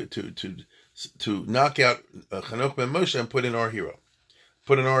to knock out Chanukah ben Moshe and put in our hero,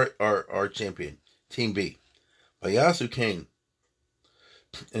 put in our champion, Team B. Vayasu came,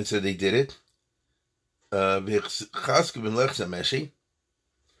 and so they did it. And it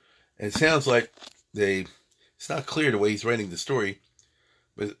sounds like it's not clear the way he's writing the story,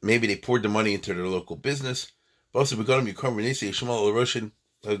 but maybe they poured the money into their local business. And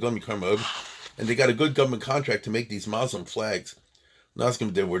they got a good government contract to make these Muslim flags.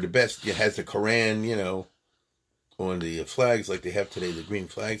 They were the best. It has the Quran, on the flags like they have today, the green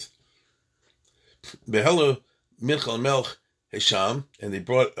flags. Behelo Michal Melch Hisham, and they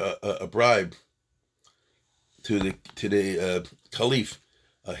brought a bribe to the Caliph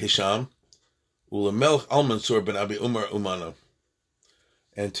Hisham, Ula Melch Al Mansur ben Abi Umar Umana,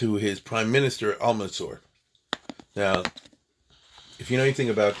 and to his Prime Minister Al Mansur. Now, if you know anything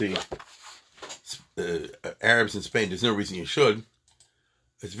about the Arabs in Spain, there's no reason you should.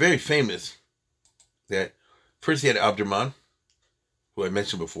 It's very famous that first he had Abdurrahman, who I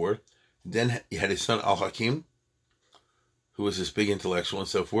mentioned before. Then he had his son Al-Hakim, who was this big intellectual and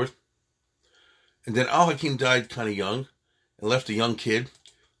so forth. And then Al-Hakim died kind of young and left a young kid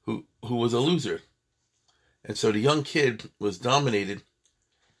who was a loser. And so the young kid was dominated.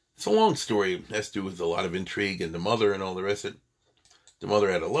 It's a long story. It has to do with a lot of intrigue and the mother and all the rest of it. The mother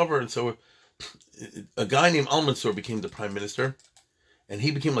had a lover, and so a guy named Al-Mansur became the prime minister, and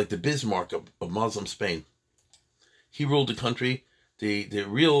he became like the Bismarck of Muslim Spain. He ruled the country. The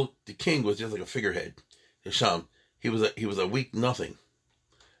king was just like a figurehead. Hisham. He was a weak nothing.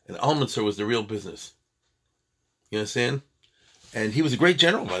 And Al-Mansur was the real business. You understand? And he was a great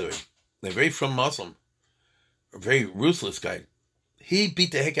general, by the way. A very from Muslim. A very ruthless guy. He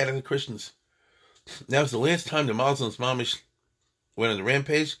beat the heck out of the Christians. That was the last time the Muslims, Mamish, went on the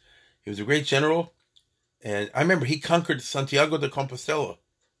rampage. He was a great general. And I remember he conquered Santiago de Compostela,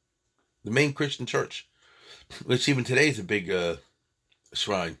 the main Christian church, which even today is a big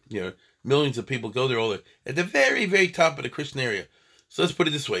shrine. Millions of people go there all at the very, very top of the Christian area. So let's put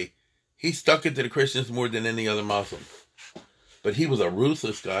it this way. He stuck it to the Christians more than any other Muslim. But he was a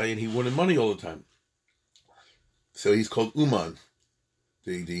ruthless guy, and he wanted money all the time. So he's called Uman,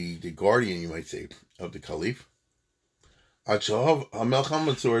 the guardian, you might say, of the Caliph.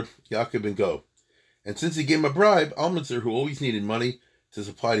 Al-Mansur, Yaakov ben Go. And since he gave him a bribe, Al-Mansur, who always needed money to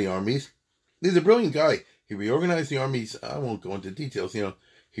supply the armies, he's a brilliant guy. He reorganized the armies. I won't go into details.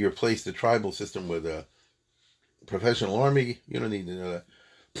 He replaced the tribal system with a professional army. You don't need to know that.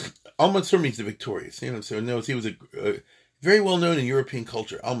 Al-Mansur means the victorious. So knows he was a very well known in European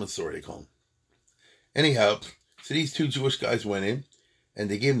culture. Al-Mansur, they call him. Anyhow, so these two Jewish guys went in, and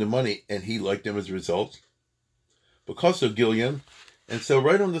they gave him the money, and he liked them as a result. Because of Gilead, and so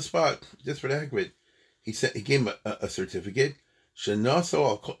right on the spot, just for the heck of it, he gave him a certificate.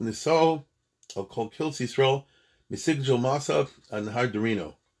 Shenaso al kol kil Yisrael misigdil masa an har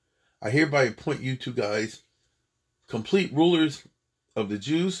Darino. I hereby appoint you two guys complete rulers of the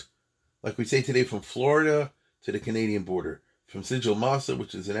Jews, like we say today, from Florida to the Canadian border, from Sigil Masa,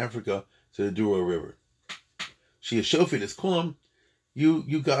 which is in Africa, to the Douro River. She is Shofet is Kulam.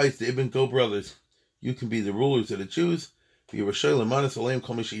 You guys, the Ibn Go brothers, you can be the rulers of the Jews. You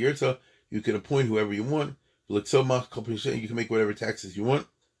can appoint whoever you want. You can make whatever taxes you want.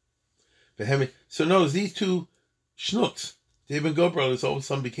 So notice these two schnooks, the Ibn Go brothers, all of a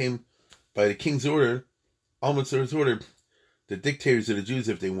sudden became, by the king's order, Al-Mansur's order, the dictators of the Jews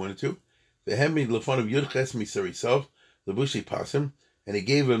if they wanted to. And he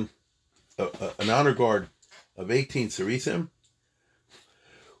gave him an honor guard of 18 Sarisim,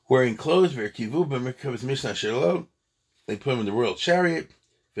 wearing clothes, they put him in the royal chariot.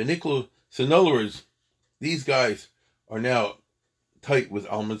 So in other words, these guys are now tight with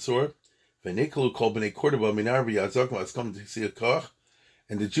Al Mansur. V'niklu kol b'nei Cordova minar v'yazok has come to see a koch.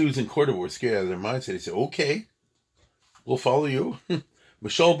 And the Jews in Cordova were scared out of their minds. So they said, okay, we'll follow you. And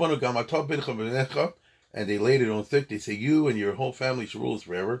they laid it on thick. They say, you and your whole family should rule us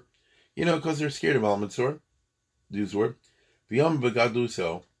forever. Because they're scared of Al Mansur. Jews were.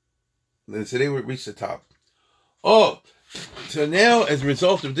 So they would reach the top. Oh, so now as a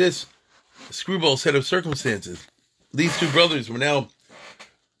result of this screwball set of circumstances, these two brothers were now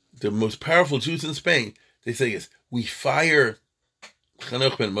the most powerful Jews in Spain. They say, yes, we fire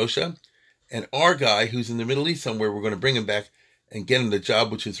Hanoch ben Moshe, and our guy who's in the Middle East somewhere, we're going to bring him back and get him the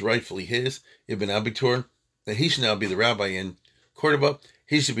job which is rightfully his, Ibn Abitur, and he should now be the rabbi in Cordoba.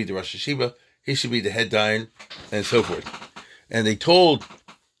 He should be the Rosh Hashiva. He should be the head dayan, and so forth. And they told,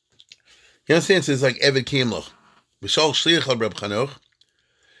 you understand, it's like Eved Kimloch, B'shal Shliach al Reb Hanoch,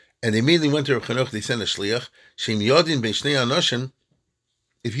 and they immediately went to Reb Hanoch, they sent a Shliach, Shem Yodin ben Shnei Anoshin,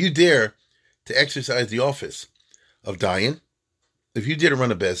 if you dare to exercise the office of dayan, if you dare to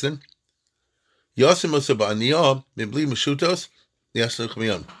run a bezdin, we'll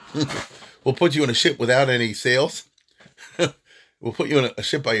put you in a ship without any sails. We'll put you in a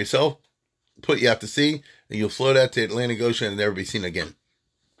ship by yourself, put you out to sea, and you'll float out to the Atlantic Ocean and never be seen again.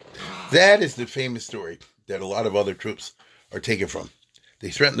 That is the famous story that a lot of other troops are taken from.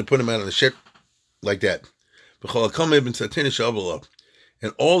 They threatened to put him out on the ship like that.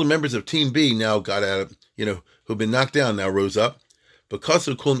 And all the members of Team B now got out, who've been knocked down, now rose up. Because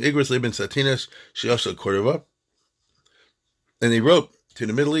of Kulm Igros Leben Satinas Shiashal Cordova. And they wrote to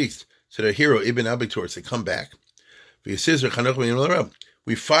the Middle East, to their hero Ibn Abitur, to come back. We're firing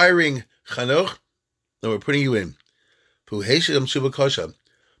Chanoch, and we're putting you in. But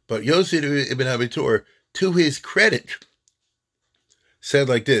Yosef Ibn Abitur, to his credit, said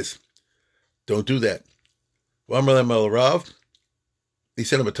like this, don't do that. He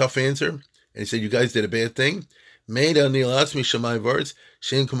sent him a tough answer, and he said, you guys did a bad thing. I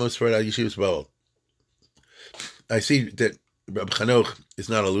see that Rabbi Hanoch is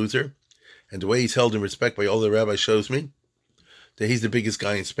not a loser, and the way he's held in respect by all the rabbis shows me that he's the biggest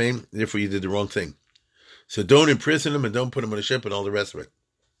guy in Spain, therefore you did the wrong thing. So don't imprison him and don't put him on a ship and all the rest of it.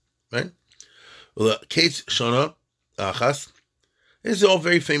 Right? Well, Kate Shana Achas, these are all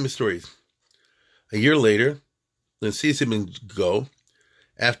very famous stories. A year later, the Sissim go,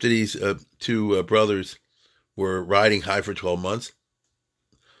 after these two brothers were riding high for 12 months,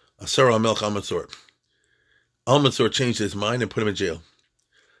 Asar al-Melch al-Mansur. Al-Mansur changed his mind and put him in jail.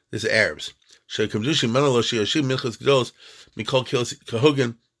 This is Arabs. He said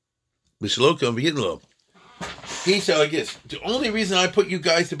like this, the only reason I put you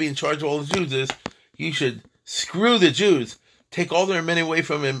guys to be in charge of all the Jews is you should screw the Jews, take all their money away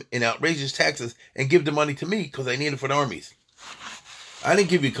from him in outrageous taxes, and give the money to me because I need it for the armies. I didn't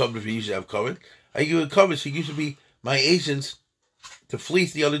give you cover for you should have covered. I give you cover so you should be my agents to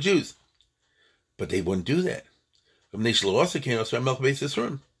fleece the other Jews. But they wouldn't do that.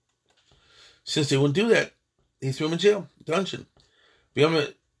 Since they wouldn't do that, he threw him in jail, dungeon.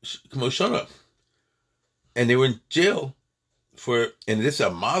 And they were in jail and this is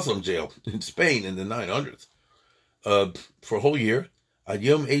a Muslim jail in Spain in the 900s, for a whole year,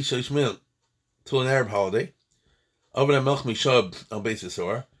 till an Arab holiday.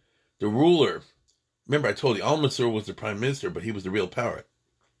 The ruler, remember I told you, Al-Mansur was the prime minister, but he was the real power.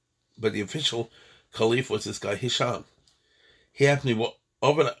 But the official caliph was this guy, Hisham. He happened to be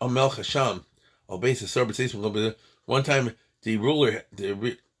over Melch Hisham. One time, the ruler,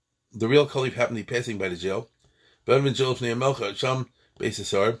 the real caliph happened to be passing by the jail. And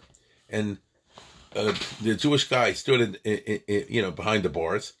the Jewish guy stood in behind the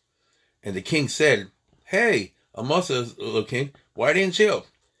bars. And the king said, hey, Amasa, king, why are they in jail?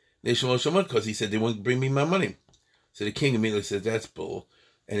 Because he said they wouldn't bring me my money. So the king immediately said, that's bull.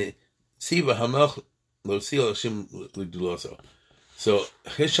 And Siva Hamelch Lo Sil Hashim L'Gduloso. So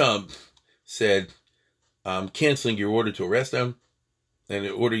Hisham said, I'm canceling your order to arrest them and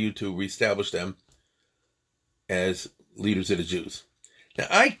order you to reestablish them as leaders of the Jews. Now,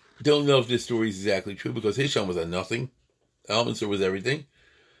 I don't know if this story is exactly true because Hisham was a nothing. Al-Mansur was everything.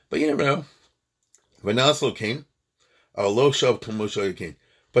 But you never know. Vanaslo came.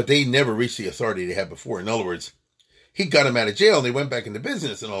 But they never reached the authority they had before. In other words, he got them out of jail and they went back into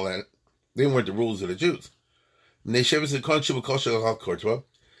business and all that. They weren't the rulers of the Jews.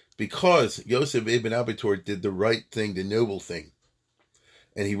 Because Yosef ibn Abitur did the right thing, the noble thing.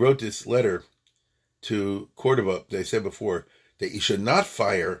 And he wrote this letter to Cordova, they said before, that he should not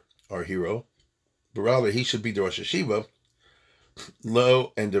fire our hero, but rather he should be the Rosh Hashiva,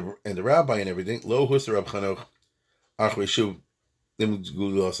 lo, and the rabbi and everything, lo husar Rab Chanoch Achreshu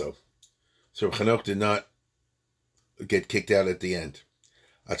also. So Reb Chanoch did not get kicked out at the end.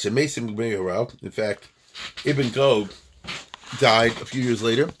 In fact, Ibn Go died a few years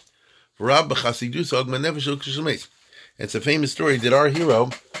later. And it's a famous story that our hero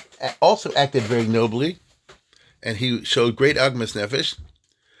also acted very nobly, and he showed great agmas nefesh.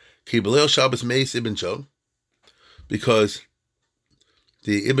 Shabbos Meis Ibn Cho, because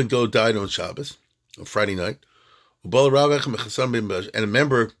the Ibn Go died on Shabbos, on Friday night. And a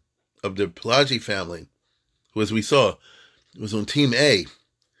member of the Pelagi family, who, as we saw, was on Team A,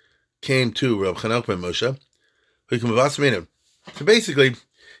 came to Reb Chanoch ben Moshe. So basically,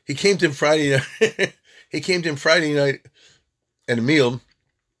 he came to him Friday night. He came to him Friday night at a meal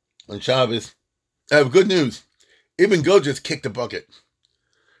on Shabbos. I have good news. Ibn Go just kicked the bucket.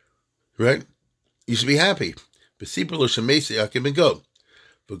 Right? You should be happy. Ibn Go.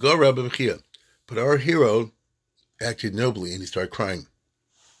 But our hero acted nobly, and he started crying.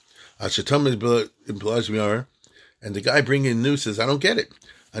 And the guy bringing in news says, I don't get it.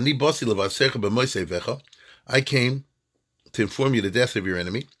 I came to inform you the death of your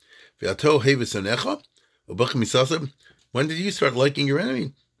enemy. When did you start liking your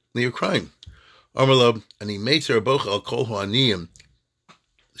enemy? And you're crying. And he made say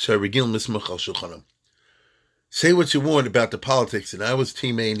what you want about the politics, and I was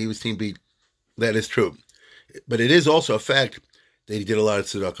Team A and he was Team B. That is true. But it is also a fact that he did a lot of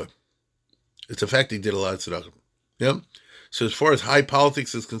tzedakah. It's a fact he did a lot of tzedakah. Yeah? So as far as high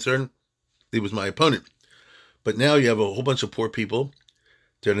politics is concerned, he was my opponent. But now you have a whole bunch of poor people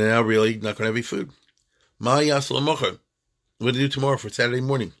that are now really not going to have any food. Ma yas l'mocher. What do you do tomorrow for Saturday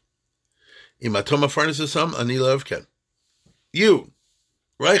morning? Imatoma furnace some anila evken. You,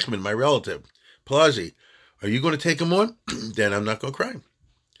 Reichman, my relative, Pelagi, are you going to take him on? Then I'm not going to cry.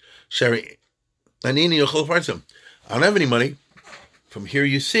 Sherry, Anini yochol farsim. I don't have any money. From here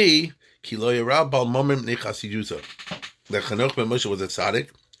you see, Kiloya Rabbal Momim Nechasidusa. That Chanoch ben Moshe was a tzaddik,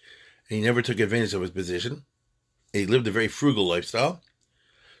 and he never took advantage of his position. He lived a very frugal lifestyle.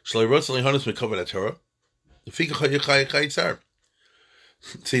 So he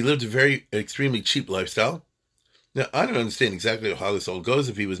lived a very extremely cheap lifestyle. Now, I don't understand exactly how this all goes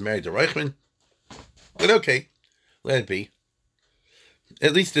if he was married to Reichman. But okay, let it be.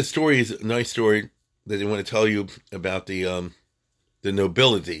 At least the story is a nice story that they want to tell you about the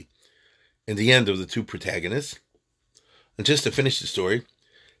nobility in the end of the two protagonists. And just to finish the story,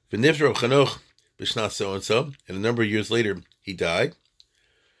 V'nifter Chanoch b'shnat so and so, and a number of years later he died.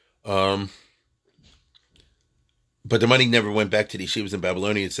 But the money never went back to the yeshivas in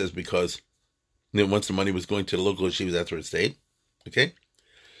Babylonia. It says because once the money was going to the local yeshivas, that's where it stayed. Okay.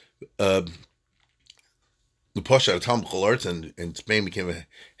 The Posha Talmud Chol Arts in Spain became a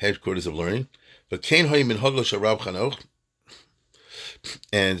headquarters of learning. But Kain Hayim min Hagla Sharab Chanoch,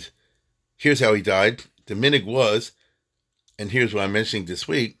 and here's how he died. The minig was, and here's what I'm mentioning this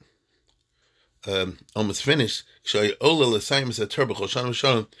week, almost finished.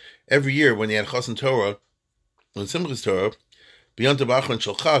 Every year when he had Chosin Torah, on Simchas Torah, beyond the Bachran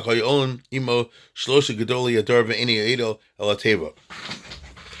Shalchak, Hayolim Imo Shlosha Gedoli Adar Ve'eni Eidel Elateva.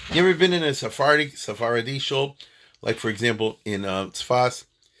 You ever been in a Sephardi shul? Like, for example, in Tzfas,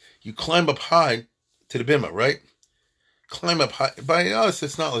 you climb up high to the bima, right? Climb up high. By us,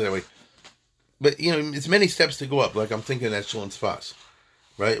 it's not like that way. But, it's many steps to go up. Like, I'm thinking that shul in Tzfas,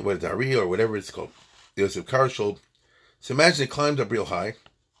 right? What, Dari or whatever it's called. Yosef Kar shul. So imagine it climbed up real high,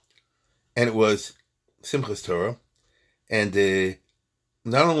 and it was Simchas Torah, and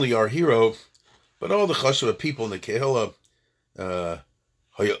not only our hero, but all the chashuva people in the Kehillah,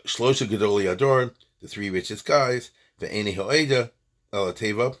 Shlosha Gedoli Ador, the three richest guys, the Eni Ho'eda,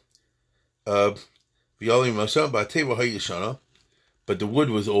 Elateva, V'yalim Masa, Ba'ateva Ha'yishana, but the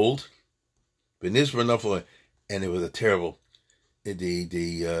wood was old, B'nizra Nafla, and it was a terrible,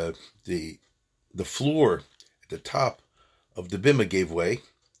 the floor at the top of the bima gave way.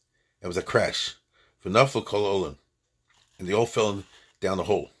 It was a crash. V'nafla Kol Olam, and they all fell down the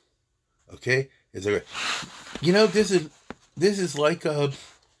hole. Okay? This is like the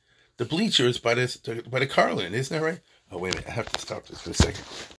bleachers by the Carlin, isn't that right? Oh, wait a minute. I have to stop this for a second.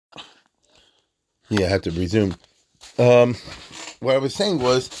 Yeah, I have to resume. What I was saying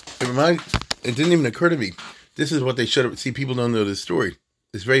was, it didn't even occur to me. This is what they should have. See, people don't know this story.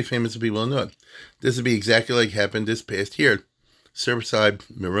 It's very famous, and people don't know it. This would be exactly like happened this past year. Surfside,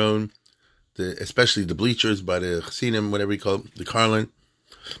 Meron, especially the bleachers by the Chassidim, whatever you call it, the Carlin,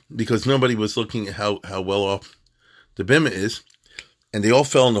 because nobody was looking at how well off the bima is, and they all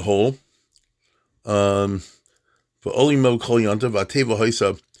fell in the hole. For Olimo Kol Yontav Ateva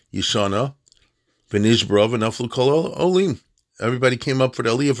Haisa Yishana, V'nishbarov v'naflu kol olim. Everybody came up for the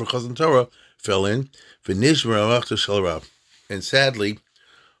Aliyah for Chazon Torah, fell in. V'nishbarov achta shel Rav. And sadly,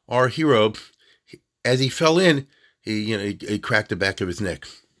 our hero, as he fell in, he cracked the back of his neck.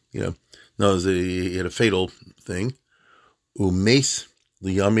 No, he had a fatal thing. Umes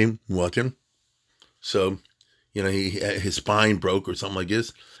liyamim muatim. So, his spine broke or something like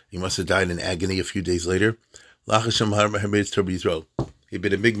this. He must have died in agony a few days later. He'd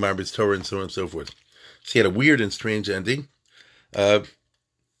been a big Marbitz Torah and so on and so forth. So he had a weird and strange ending,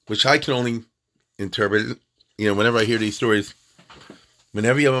 which I can only interpret. Whenever I hear these stories,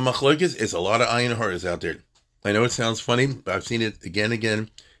 whenever you have a machlokes, it's a lot of ayin haras out there. I know it sounds funny, but I've seen it again and again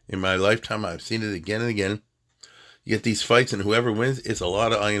in my lifetime. I've seen it again and again. You get these fights, and whoever wins, it's a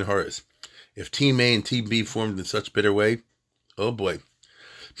lot of ayin haras. If Team A and Team B formed in such bitter way, oh boy.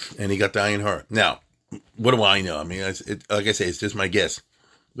 And he got the ayin hara. Now, what do I know? I mean, like I say, it's just my guess.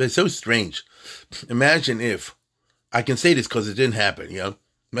 But it's so strange. Imagine if, I can say this because it didn't happen,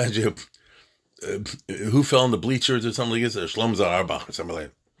 Imagine if, who fell in the bleachers or something like this, or Shlomo Auerbach or something like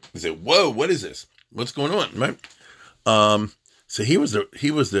that. You say, whoa, what is this? What's going on, right? So he was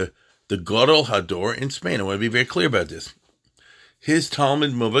the Gadol Hador in Spain. I want to be very clear about this. His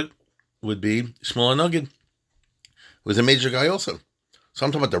Talmud Muvak would be Shmuel HaNagid. Was a major guy also. So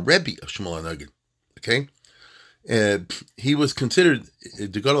I'm talking about the Rebbe of Shmuel HaNagid. Okay? He was considered the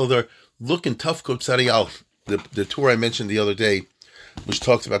Gadol Hador looking tough Kotzari Al. The tour I mentioned the other day, which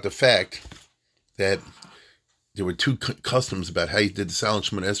talks about the fact that there were two customs about how he did the Salon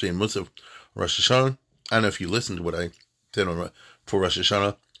Shemona Esrei and Musaf Rosh Hashanah. I don't know if you listened to what I did for Rosh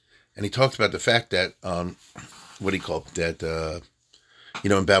Hashanah. And he talked about the fact that,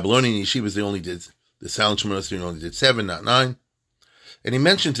 in Babylonian Yeshivas, they only did the Salon Shemona Esrei, they only did 7, not 9. And he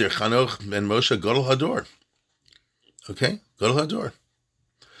mentions there, Chanoch ben Moshe Gadol Hador. Okay? Gadol Hador.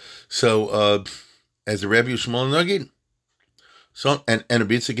 So, as the Rebbe of Shmuel HaNagid, and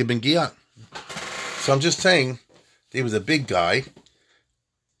Rabbi Yitzchak ben Giyat. So I'm just saying, he was a big guy.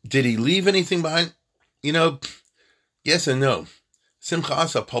 Did he leave anything behind? Yes and no. Simcha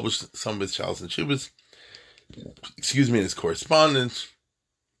Asa published some of his Shalos and Shuvas, in his correspondence.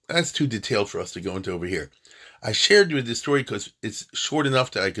 That's too detailed for us to go into over here. I shared with this story because it's short enough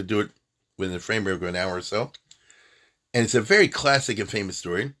that I could do it within the framework of an hour or so. And it's a very classic and famous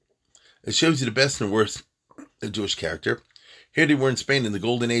story. It shows you the best and worst of Jewish character. Here they were in Spain in the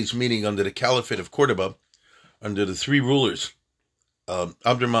Golden Age, meeting under the Caliphate of Cordoba, under the three rulers,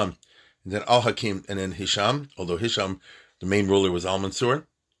 Abdurrahman, and then Al-Hakim, and then Hisham, although Hisham, the main ruler, was Al-Mansur.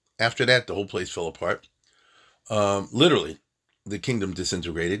 After that, the whole place fell apart. Literally, the kingdom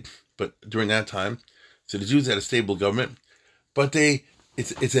disintegrated, but during that time, so the Jews had a stable government, but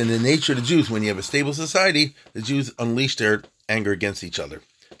it's in the nature of the Jews, when you have a stable society, the Jews unleashed their anger against each other.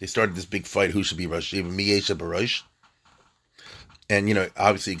 They started this big fight, who should be Rosh Hashiva, Mi Yesha Barosh. And,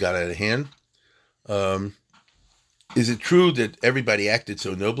 obviously it got out of hand. Is it true that everybody acted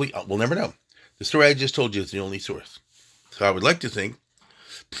so nobly? We'll never know. The story I just told you is the only source. So I would like to think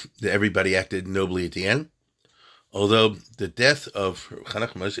that everybody acted nobly at the end. Although the death of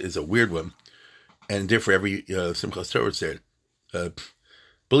Chanukah Moshe is a weird one, and therefore every Simchas Torah said,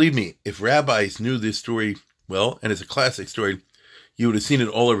 believe me, if rabbis knew this story well, and it's a classic story, you would have seen it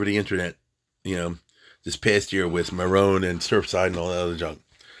all over the internet, this past year with Maron and Surfside and all that other junk.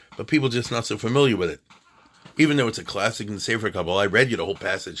 But people just not so familiar with it. Even though it's a classic in the Sefer Kabbalah, I read you the whole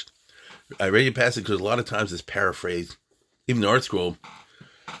passage. I read you the passage because a lot of times it's paraphrased. Even the Art Scroll,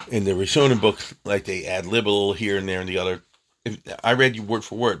 in the Rishonim book, like they add lib a little here and there and the other. I read you word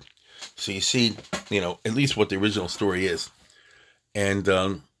for word. So you see, at least what the original story is. And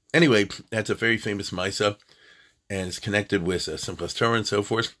anyway, that's a very famous Maisa, and it's connected with Simchas Torah and so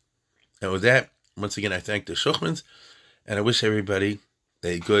forth. And with that, once again, I thank the Shuchmans, and I wish everybody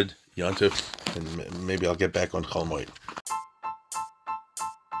a good Yontif, and maybe I'll get back on Chol Moed.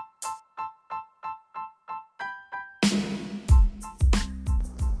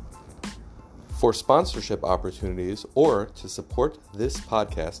 For sponsorship opportunities or to support this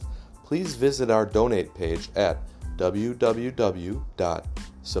podcast, please visit our donate page at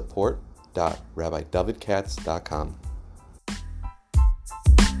www.support.rabbidavidkatz.com.